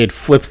 It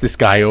flips this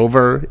guy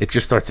over. It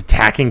just starts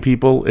attacking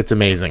people. It's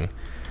amazing.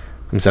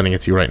 I'm sending it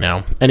to you right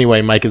now.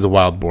 Anyway, Mike is a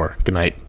wild boar. Good night.